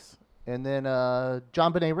 nice. and then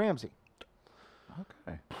John Benet Ramsey.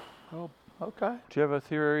 Okay. Okay. Do you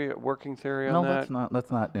have a working theory on No, that?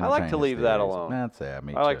 let's not. I like to entertain leave his that theories. alone. That's it.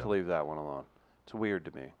 Me I like too. to leave that one alone. It's weird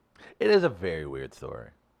to me. It is a very weird story.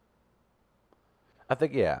 I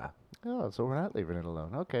think, yeah. Oh, so we're not leaving it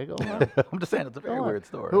alone. Okay, go on. I'm just saying it's a very Go on. weird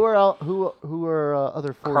story. Who are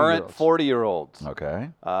other 40 Current 40-year-olds. Okay.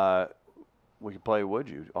 We could play Would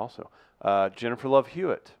You also. Jennifer Love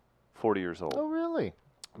Hewitt, 40 years old. Oh, really?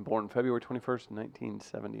 Born February 21st,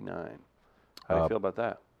 1979. How do you feel about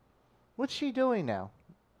that? What's she doing now?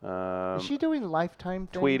 Is she doing Lifetime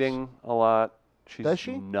things? Tweeting a lot. She's Does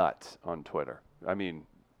she? nuts on Twitter. I mean,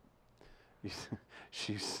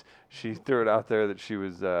 she threw it out there that she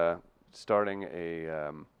was starting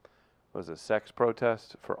a sex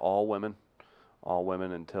protest for all women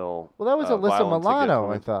until Well, that was Alyssa violence against Milano, I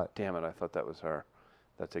women. thought. Damn it, I thought that was her.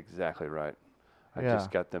 That's exactly right. I Yeah.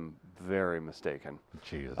 just got them very mistaken.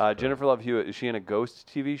 Jesus. Jennifer Love Hewitt, is she in a Ghost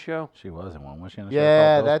TV show? She was in one. Was she in a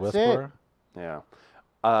Yeah, show called Ghost that's it. Whisperer?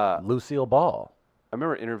 Yeah. Lucille Ball. I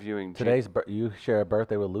remember interviewing You share a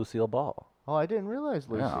birthday with Lucille Ball. Oh, I didn't realize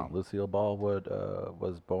Lucy. Yeah, Lucille Ball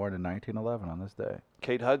was born in 1911 on this day.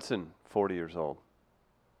 Kate Hudson, 40 years old.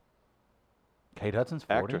 Kate Hudson's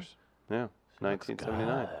 40. Actress. Yeah.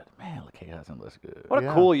 1979. God, man, Kate Hudson looks good. What a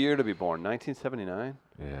Yeah. cool year to be born. 1979.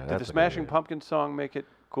 Yeah, Did the that's a Smashing good- Pumpkins song make it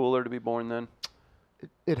cooler to be born then?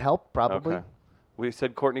 It helped, probably. Okay. We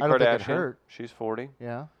said Kourtney I don't think it Kardashian. hurt. She's 40.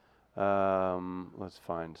 Yeah. Let's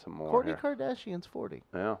find some more Kourtney here. Kardashian's 40.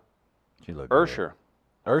 Yeah. She looked good. Ursher.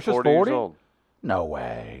 Ursher's 40 years old. No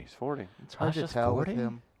way. He's 40. It's hard to Usher's tell 40? with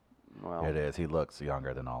him. Well, It is. He looks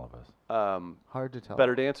younger than all of us. Hard to tell.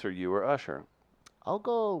 better dancer, you or Usher? I'll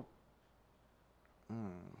go.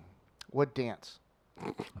 What dance?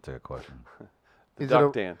 That's a good question. The Is it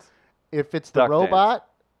duck a- dance. If it's the Duck dance. robot,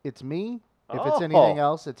 it's me. If it's anything Oh.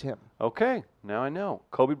 else, it's him. Okay, now I know.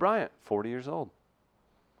 Kobe Bryant, 40 years old.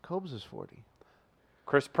 Cobes is 40.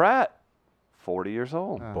 Chris Pratt, 40 years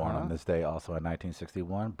old. Born on this day, also in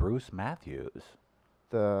 1961, Bruce Matthews.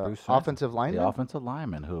 The Bruce Matthews, offensive lineman The offensive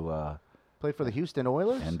lineman who, played for the Houston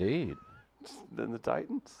Oilers. indeed. Then the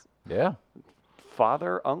Titans. Yeah,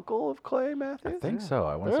 Father, uncle of Clay I Matthews? think so.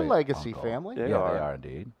 I want They're to a say legacy uncle. family. They Yeah, are. they are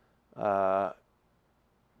indeed.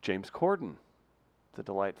 James Corden, the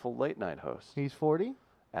delightful late night host. He's 40.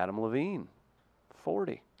 Adam Levine,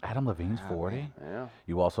 40. Adam Levine's 40. Yeah.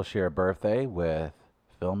 You also share a birthday with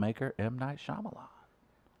filmmaker M. Night Shyamalan.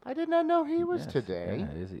 I did not know he was Yes, today.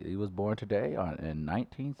 yeah, he was born today in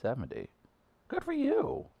 1970. Good for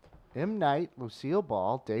you. M. Night, Lucille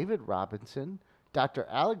Ball, David Robinson, Dr.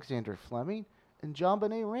 Alexander Fleming, and John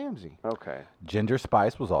Benet Ramsey. Okay. Ginger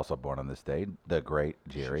Spice was also born on this day. The great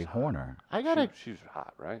Jerry Horner. I gotta. She's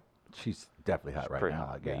hot, right? She's definitely hot right pretty now.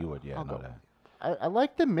 hot, Yeah, yeah. you would, I'll know go. that. I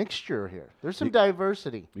like the mixture here. There's some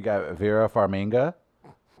diversity. You got Vera Farmiga.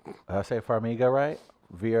 Did I say Farmiga right?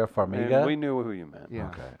 Vera Farmiga. And we knew who you meant. Yeah.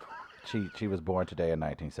 Okay. She was born today in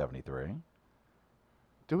 1973.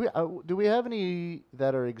 Do we have any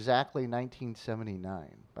that are exactly 1979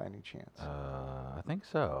 by any chance? I think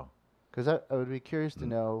so. Because I would be curious to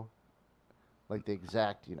know, like the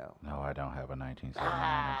exact, No, I don't have a 1979.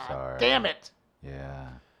 I'm sorry. Damn it! Yeah.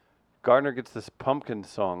 Gardner gets this pumpkin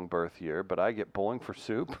song birth year, but I get Bowling for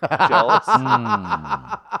Soup. Jealous.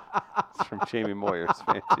 It's from Jamie Moyer's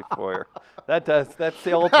Fancy Foyer. That's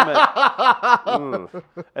the ultimate. Ooh.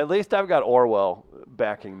 At least I've got Orwell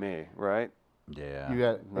backing me, right? Yeah. You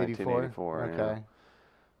got 84? 1984, yeah.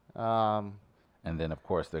 Okay. And then of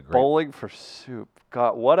course the great. Bowling for Soup.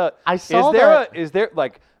 God, what a. I saw is there that. Is there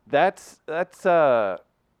like that's I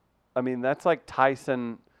mean that's like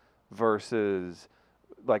Tyson versus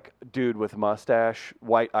like dude with mustache,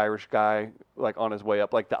 white Irish guy, like on his way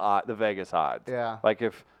up, like the Vegas odds. Yeah. Like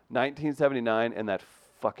if 1979 and that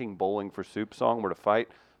fucking Bowling for Soup song were to fight,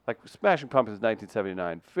 like Smashing Pumpkins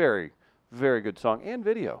 1979, very, very good song and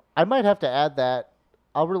video. I might have to add that.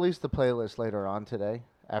 I'll release the playlist later on today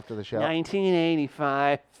after the show.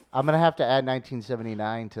 1985. I'm gonna have to add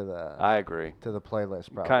 1979 to the I agree.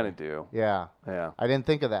 playlist. Probably. Kind of do. Yeah. Yeah. I didn't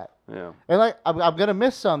think of that. Yeah. And like I'm gonna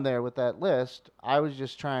miss some there with that list. I was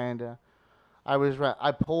just trying to.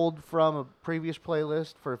 I pulled from a previous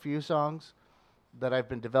playlist for a few songs that I've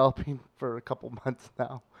been developing for a couple months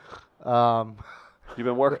now. You've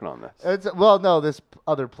been working on this. This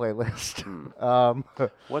other playlist.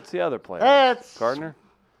 What's the other playlist? It's Gardner?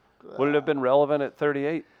 Would it have been relevant at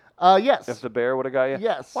 38 yes. if the bear would have got you?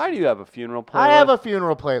 Yes. Why do you have a funeral playlist? I have a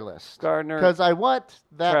funeral playlist. Gardner. Because I want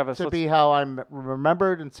that Travis, to let's- be how I'm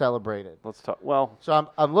remembered and celebrated. Let's talk. Well, So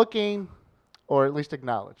I'm looking, or at least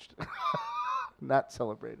acknowledged, not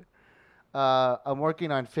celebrated. I'm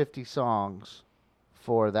working on 50 songs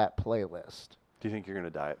for that playlist. do you think you're going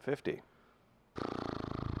to die at 50?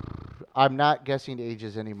 I'm not guessing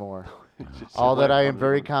ages anymore. Just All that I am on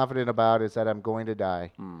very the- confident about is that I'm going to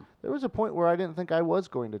die. Hmm. There was a point where I didn't think I was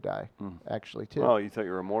going to die, actually, too. Oh, you thought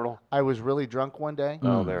you were immortal? I was really drunk one day,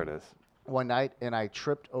 Oh, there it is. one night, and I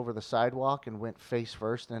tripped over the sidewalk and went face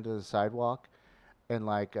first into the sidewalk and,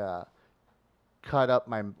 like, cut up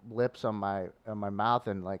my lips on my mouth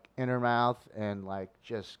and, like, inner mouth and, like,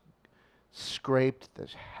 just scraped the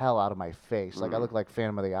hell out of my face. Like, I looked like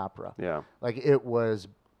Phantom of the Opera. Yeah. Like it was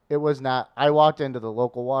not. I walked into the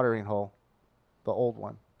local watering hole, the old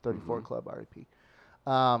one, 34 Club RIP,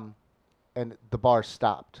 and the bar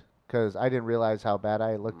stopped because I didn't realize how bad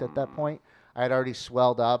I looked at that point. I had already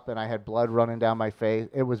swelled up and I had blood running down my face.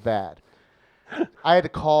 It was bad. I had to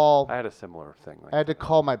call. I had a similar thing. Like I had to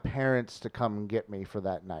call my parents to come and get me for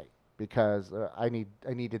that night because I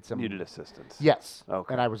needed some. needed assistance. Yes.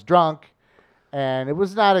 Okay. And I was drunk, and it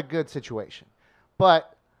was not a good situation.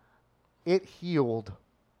 But it healed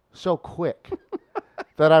so quick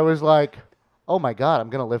that I was like, oh my God, I'm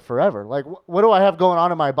going to live forever. Like, what do I have going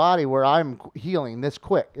on in my body where I'm healing this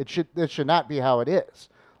quick? It should not be how it is.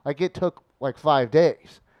 Like, it took like 5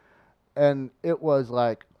 days. And it was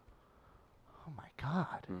like, oh my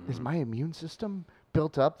God, is my immune system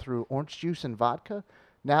built up through orange juice and vodka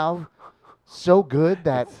now so good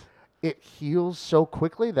that it heals so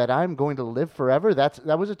quickly that I'm going to live forever?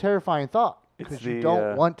 That was a terrifying thought because It's you the,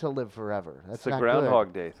 don't want to live forever. That's It's the not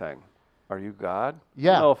Groundhog good. Day thing. Are you God?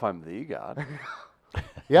 Yeah. I don't know if I'm the God.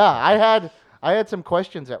 Yeah, I had some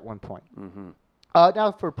questions at one point.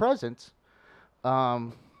 Now for presents,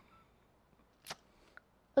 a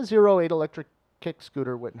 08 electric kick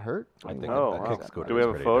scooter wouldn't hurt. I think Oh, the wow. kick scooter Do we is have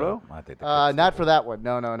a pretty photo? dope. I think the Not for that one.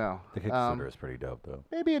 No. The kick scooter is pretty dope, though.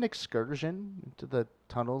 Maybe an excursion into the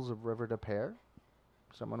tunnels of River de Pear.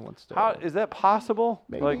 Someone wants to. How is that possible?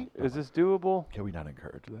 Maybe. Like, is this doable? Can we not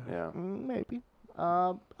encourage that? Yeah. Maybe.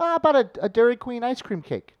 How about a Dairy Queen ice cream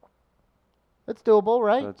cake? That's doable,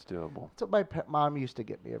 right? That's doable. That's what my mom used to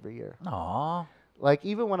get me every year. Aw. Like,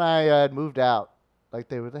 even when I had moved out, like,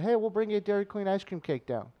 they would say, hey, we'll bring you a Dairy Queen ice cream cake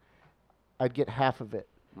down. I'd get half of it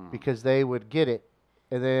because they would get it,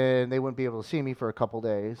 and then they wouldn't be able to see me for a couple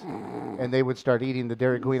days, and they would start eating the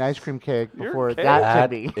Dairy Queen ice cream cake Your before it cake? got That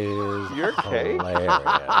to me. is Your cake?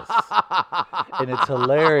 hilarious. And it's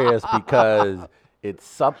hilarious because it's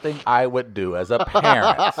something I would do as a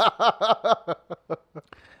parent.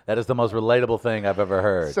 That is the most relatable thing I've ever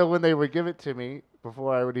heard. So when they would give it to me,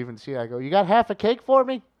 before I would even see it, I go, you got half a cake for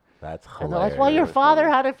me? That's And hilarious. they're like, well, your father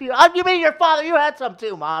had a few. You mean your father? You had some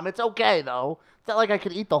too, Mom. It's okay, though. It's not like I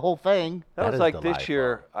could eat the whole thing. That That was is like delightful. this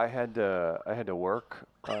year. I had to work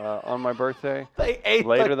on my birthday They ate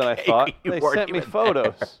later the than I cake. thought. You They weren't sent me even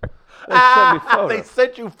photos. there. They sent me photos. They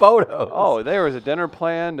sent you photos. Oh, there was a dinner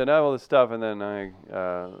planned and all this stuff, and then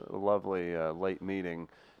a lovely late meeting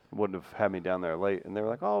wouldn't have had me down there late, and they were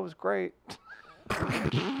like, "Oh, it was great."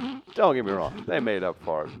 Don't get me wrong, they made up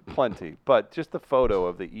for it plenty, but just the photo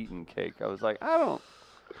of the eaten cake, I was like, I don't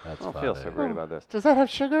feel so great about this. Does that have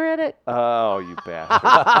sugar in it? Oh, you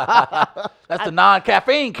bastard! That's the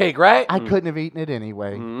non-caffeine cake, right? I couldn't have eaten it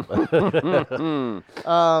anyway.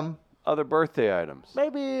 Other birthday items.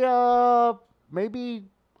 Maybe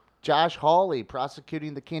Josh Hawley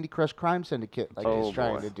prosecuting the Candy Crush crime syndicate like he's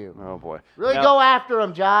trying boy. to do. Oh boy. Really Now- go after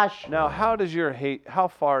him, Josh. Now, how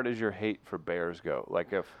far does your hate for bears go?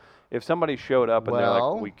 Like if somebody showed up and they're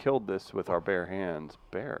Well- like, we killed this with our bare hands.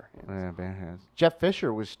 Jeff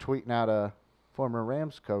Fisher was tweeting out, a former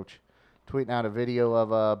Rams coach, tweeting out a video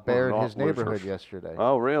of a bear in his neighborhood yesterday.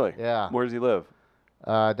 Oh, really? Yeah. Where does he live?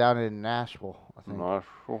 Down in Nashville, I think.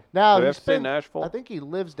 Nashville. Now Do they he have to say spends- Nashville? I think he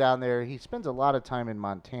lives down there. He spends a lot of time in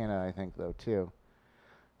Montana, I think, though, too.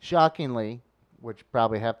 Shockingly, which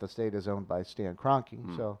probably half the state is owned by Stan Kroenke.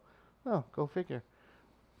 So, go figure.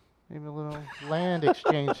 Maybe a little land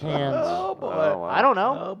exchange hands. Oh boy. Oh, wow. I don't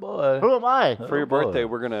know. Oh boy. Who am I? For your boy. birthday,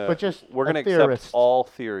 we're gonna But just we're a gonna theorist. accept all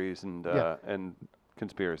theories and Yeah. and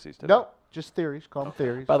conspiracies today. Nope, just theories. Call them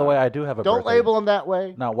theories. By the way, I do have a Don't birthday. label them that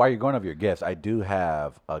way. Now, while you're going over your gifts, I do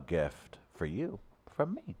have a gift for you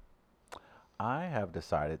from me. I have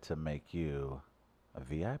decided to make you a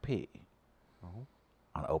VIP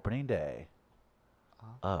on opening day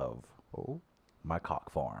of my cock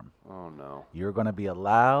farm. Oh no. You're going to be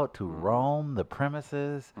allowed to roam the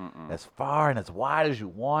premises as far and as wide as you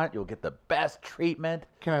want. You'll get the best treatment.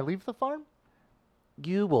 Can I leave the farm?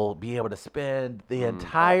 You will be able to spend the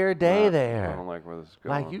entire day I there. don't like where this is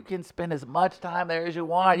going. Like, you can spend as much time there as you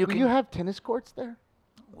want. Do you have tennis courts there?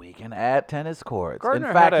 We can add tennis courts. Gardner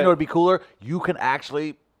In fact, had you know what'd be cooler? You can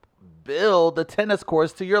actually build the tennis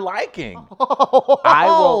courts to your liking.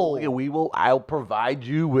 I'll provide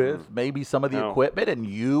you with maybe some of the No. equipment, and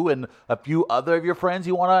you and a few other of your friends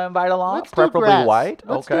you want to invite along, Let's do preferably grass. white.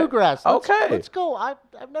 Let's okay. do grass. Okay. Let's go. I've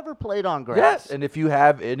never played on grass. Yes, and if you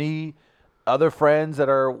have any other friends that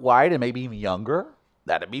are white and maybe even younger,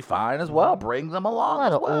 that'd be fine as well. Bring them a along lot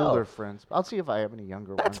as of well. older friends. I'll see if I have any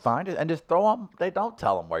younger That's ones. fine, and just throw them. They don't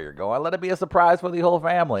tell them where you're going. Let it be a surprise for the whole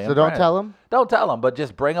family. So and don't friends. tell 'em? Don't tell them, but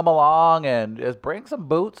just bring them along and just bring some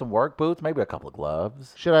boots, some work boots, maybe a couple of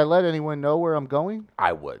gloves. Should I let anyone know where I'm going?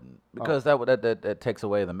 I wouldn't, because that takes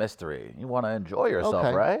away the mystery. You want to enjoy yourself,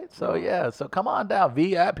 Okay. right? So yeah, so come on down,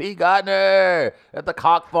 VIP Gardner at the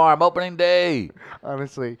Cock Farm opening day.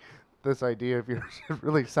 Honestly, this idea of yours it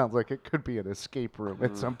really sounds like it could be an escape room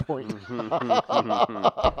at some point.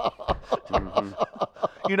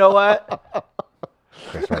 You know what?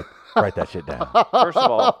 Chris, write that shit down. First of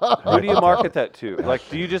all, who do you market that to? Like,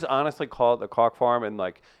 do you just honestly call it the Cock Farm and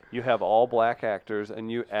like you have all black actors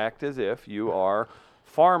and you act as if you are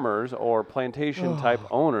farmers or plantation type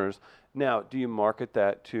owners? Now, do you market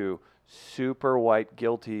that to super white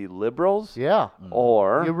guilty liberals? Yeah.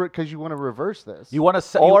 Or Because you want to reverse this. You want to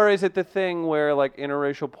say? or is it the thing where like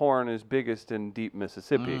interracial porn is biggest in deep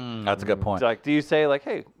Mississippi? That's a good point. It's like, do you say like,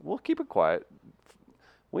 hey, we'll keep it quiet.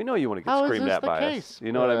 We know you want to get How is screamed this at the by case? us.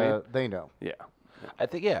 You know what I mean? They know. Yeah. I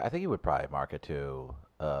think you would probably market to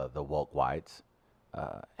the woke whites,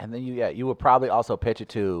 and then you would probably also pitch it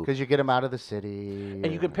to, Because you get them out of the city.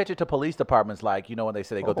 and you can pitch it to police departments, like when they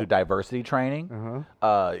say they go through diversity training.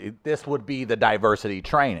 This would be the diversity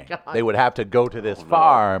training. They would have to go to this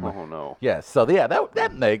farm. Oh no. Yes, so yeah, that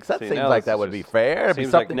See, seems now like this that is would be just- fair. It'd be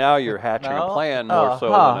Seems like something- now you're hatching No? a plan more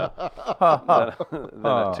so than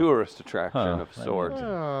a tourist attraction of sorts.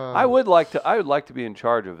 I would like to be in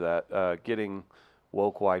charge of that, getting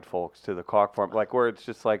woke white folks to the Cock Farm, like where it's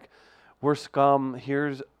just like, we're scum.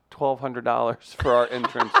 Here's $1,200 for our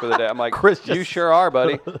entrance for the day. I'm like, Chris you just- sure are,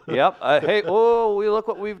 buddy. Yep. Hey, we look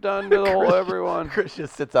what we've done to the whole everyone. Chris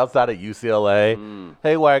just sits outside of UCLA.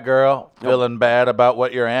 Hey, white girl, feeling bad about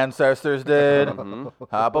what your ancestors did?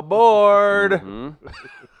 Hop aboard.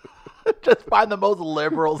 Just find the most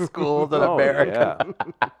liberal schools in Oh, America.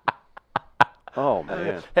 yeah. Oh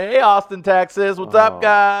man. Hey, Austin, Texas. What's up,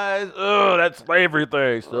 guys? Ugh, that slavery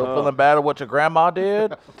thing. Still feeling bad at what your grandma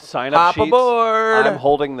did? Sign up Hop sheets. aboard. I'm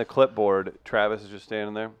holding the clipboard. Travis is just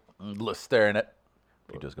standing there. Staring at.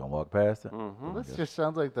 You just gonna walk past it? This just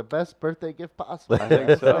sounds like the best birthday gift possible. I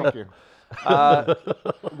think so. Thank you.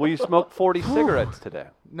 Will you smoke 40 cigarettes today?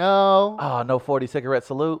 No. Oh, no 40 cigarette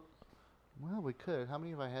salute. Well, we could. How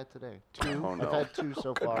many have I had today? 2. Oh, no. I've had 2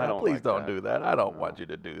 so far. I don't Please like don't that. do that. I don't want you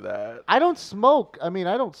to do that. I don't smoke. I mean,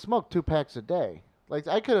 I don't smoke 2 packs a day. Like,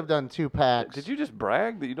 I could have done 2 packs. Did you just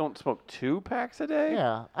brag that you don't smoke 2 packs a day?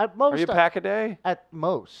 Yeah. At most. Are you a pack a day? At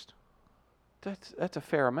most. That's a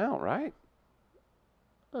fair amount, right?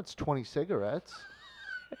 That's 20 cigarettes.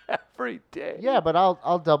 Every day. Yeah, but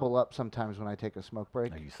I'll double up sometimes when I take a smoke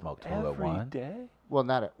break. Now you smoke 2 at Every one. day? Well,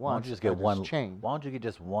 not at Why once. don't you just I get one? chain. Why don't you get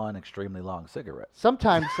just one extremely long cigarette?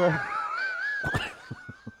 Sometimes.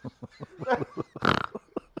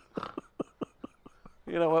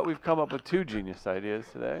 You know what? We've come up with 2 genius ideas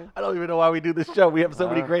today. I don't even know why we do this show. We have so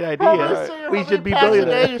many great How ideas. many We should be packs a day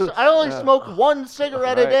billionaires. you I only smoke 1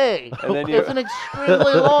 cigarette a Right. day. And then It's you- an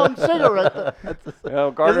extremely long cigarette. You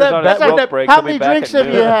know, Gardner's that on bad? his That's smoke break. How He'll be many back drinks at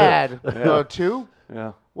have you noon. had? Yeah. 2?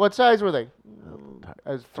 Yeah. What size were they?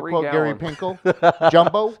 As to 3 quote Gary gallons. Pinkel,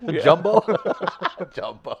 jumbo. Jumbo?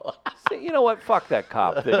 Jumbo. See, you know what? Fuck that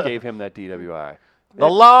cop that gave him that DWI. The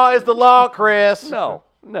law is the law, Chris. No.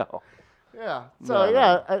 Yeah. So No, no.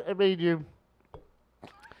 yeah, I mean you.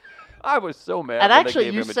 I was so mad. And when they actually,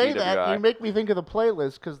 gave you him a say that DWI. you make me think of the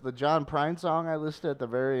playlist because the John Prine song I listed at the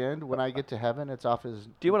very end. When I get to heaven, it's off his.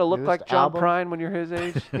 Do you want to look newest like John album. Prine when you're his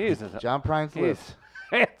age? He's a John Prine's he's lived.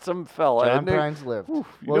 a handsome fella. John isn't he? Prine's lived. Oof,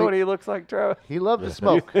 you Well, know what he looks like, Travis? He loved to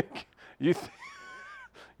smoke. You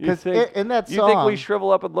you 'Cause think in that you think we song-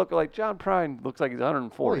 shrivel up and look like John Prine looks like he's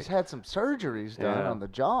 140? Well, he's had some surgeries done Yeah. on the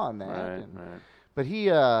jaw and that. right, and- right. But he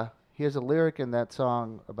has a lyric in that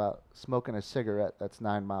song about smoking a cigarette that's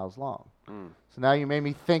 9 miles long. So now you made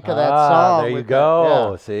me think of that song. There you with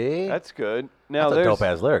go. That, See? That's good. Now That's a there's dope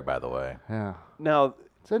ass lyric, by the way. yeah. now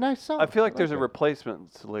It's a nice song. I feel like there's a it.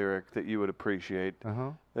 replacements lyric that you would appreciate. Uh-huh.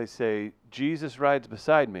 They say Jesus rides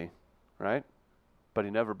beside me, right? But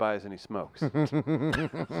he never buys any smokes.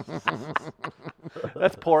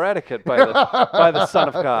 That's poor etiquette by the Son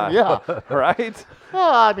of God. Yeah. Right?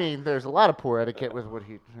 Well, I mean, there's a lot of poor etiquette with what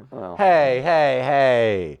he. Well,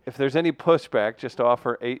 Hey. if there's any pushback, just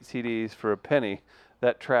offer 8 CDs for a penny.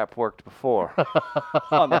 That trap worked before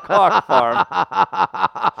on the clock farm.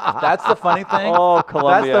 That's the funny thing. Oh,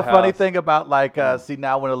 Columbia That's the funny House. thing about like, see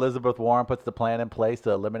now when Elizabeth Warren puts the plan in place to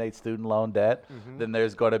eliminate student loan debt, then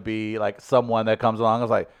there's going to be like someone that comes along and is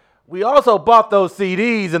like, we also bought those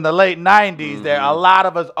CDs in the late 90s. There, a lot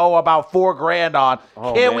of us owe about $4,000 on.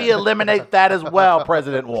 Oh, Can we man. eliminate that as well,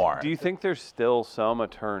 President Warren? Do you think there's still some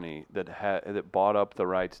attorney that that bought up the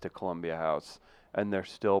rights to Columbia House and they're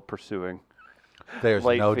still pursuing? There's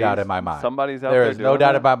late no doubt fees? in my mind. Somebody's out There there is no doing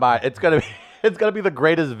doubt that? in my mind. It's gonna be the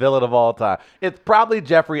greatest villain of all time. It's probably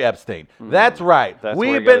Jeffrey Epstein. That's right. That's where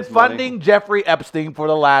he We've got been his money. funding Jeffrey Epstein for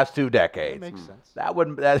the last 2 decades. Makes sense. That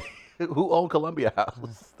wouldn't. Who owned Columbia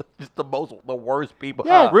House? Just the worst people.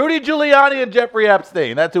 Yeah. Rudy Giuliani and Jeffrey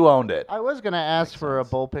Epstein. That's who owned it. I was going to ask for a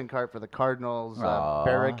bullpen cart for the Cardinals, Aw.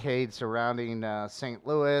 barricade surrounding St.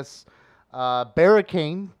 Louis,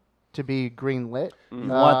 barricade to be greenlit. You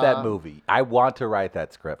want that movie? I want to write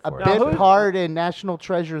that script A for bit it. part in National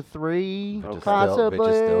Treasure 3, Which is possibly.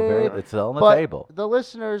 it's still on the But table. the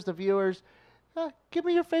listeners, the viewers, give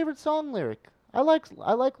me your favorite song lyric. I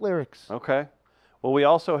like lyrics. Okay. Well, we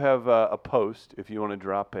also have a post if you want to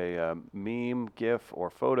drop a meme, GIF, or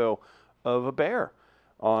photo of a bear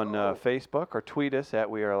on Facebook or tweet us at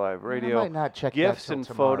We Are Live Radio. might not check that GIFs till and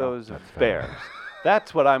tomorrow. photos of bears.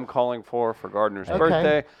 That's what I'm calling for Gardner's Okay.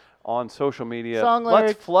 birthday on social media. Song Let's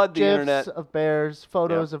lyric, flood the GIFs internet. of bears,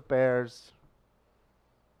 photos Yep. of bears.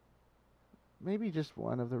 Maybe just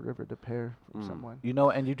one of the River de Pear from someone. You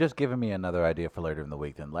know, and you've just given me another idea for later in the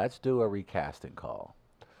week. Then let's do a recasting call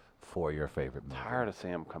for your favorite movie. Tired of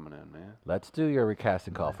Sam coming in, man. Let's do your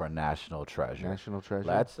recasting call for National Treasure. National Treasure.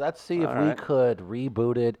 Let's see if All we right. could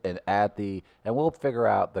reboot it and add and we'll figure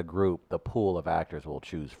out the pool of actors we'll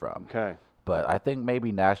choose from. Okay. But I think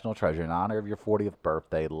maybe National Treasure, in honor of your 40th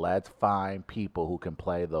birthday, let's find people who can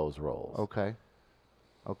play those roles. Okay.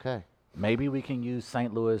 Maybe we can use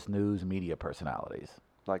St. Louis news media personalities.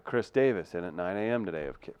 Like Chris Davis in at 9 a.m. today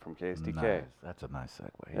from KSTK. Nice. That's a nice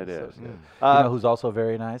segue. It He's so is. good. Uh, You know who's also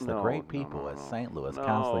very nice? The no, great no, people no, at no. St. Louis No,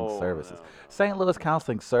 Counseling Services. no. St. Louis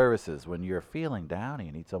Counseling Services, when you're feeling down and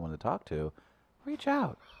you need someone to talk to, reach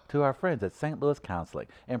out to our friends at St. Louis Counseling,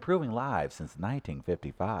 improving lives since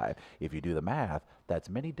 1955. If you do the math, that's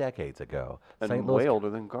many decades ago. And St. way Louis, older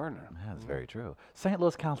than Gardner. Yeah, that's very true. St.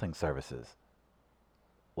 Louis Counseling Services.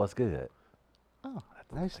 What's good? Oh,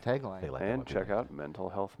 nice tagline. They like that And one, check people. out Mental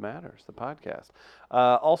Health Matters, the podcast.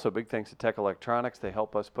 Also, big thanks to Tech Electronics. They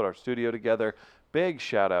help us put our studio together. Big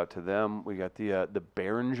shout out to them. We got the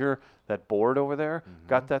Behringer, that board over there,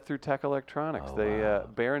 got that through Tech Electronics. Oh, They wow.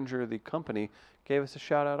 Behringer, the company, gave us a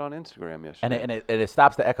shout out on Instagram yesterday. And it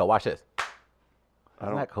stops the echo. Watch this. I Isn't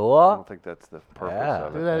don't- that cool? I don't think that's the purpose Yeah.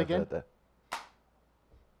 of Do it. that again.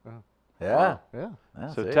 Yeah. Yeah. Yeah,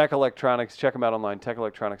 So see? Tech Electronics, check them out online,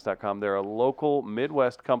 techelectronics.com. They're a local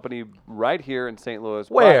Midwest company right here in St. Louis.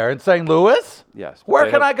 but- Where? In St. Louis? Yes. Where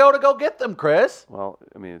they can have- I go get them, Chris? Well,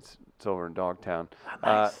 I mean, it's over in Dogtown.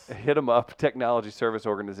 Nice. Hit them up. Technology Service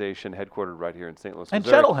Organization, headquartered right here in St. Louis, And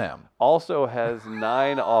Missouri. Chettleham. Also has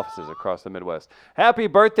 9 offices across the Midwest. Happy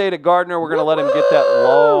birthday to Gardner. We're going to let him get that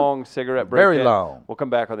long cigarette break. Very in. long. We'll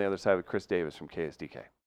come back on the other side with Chris Davis from KSDK.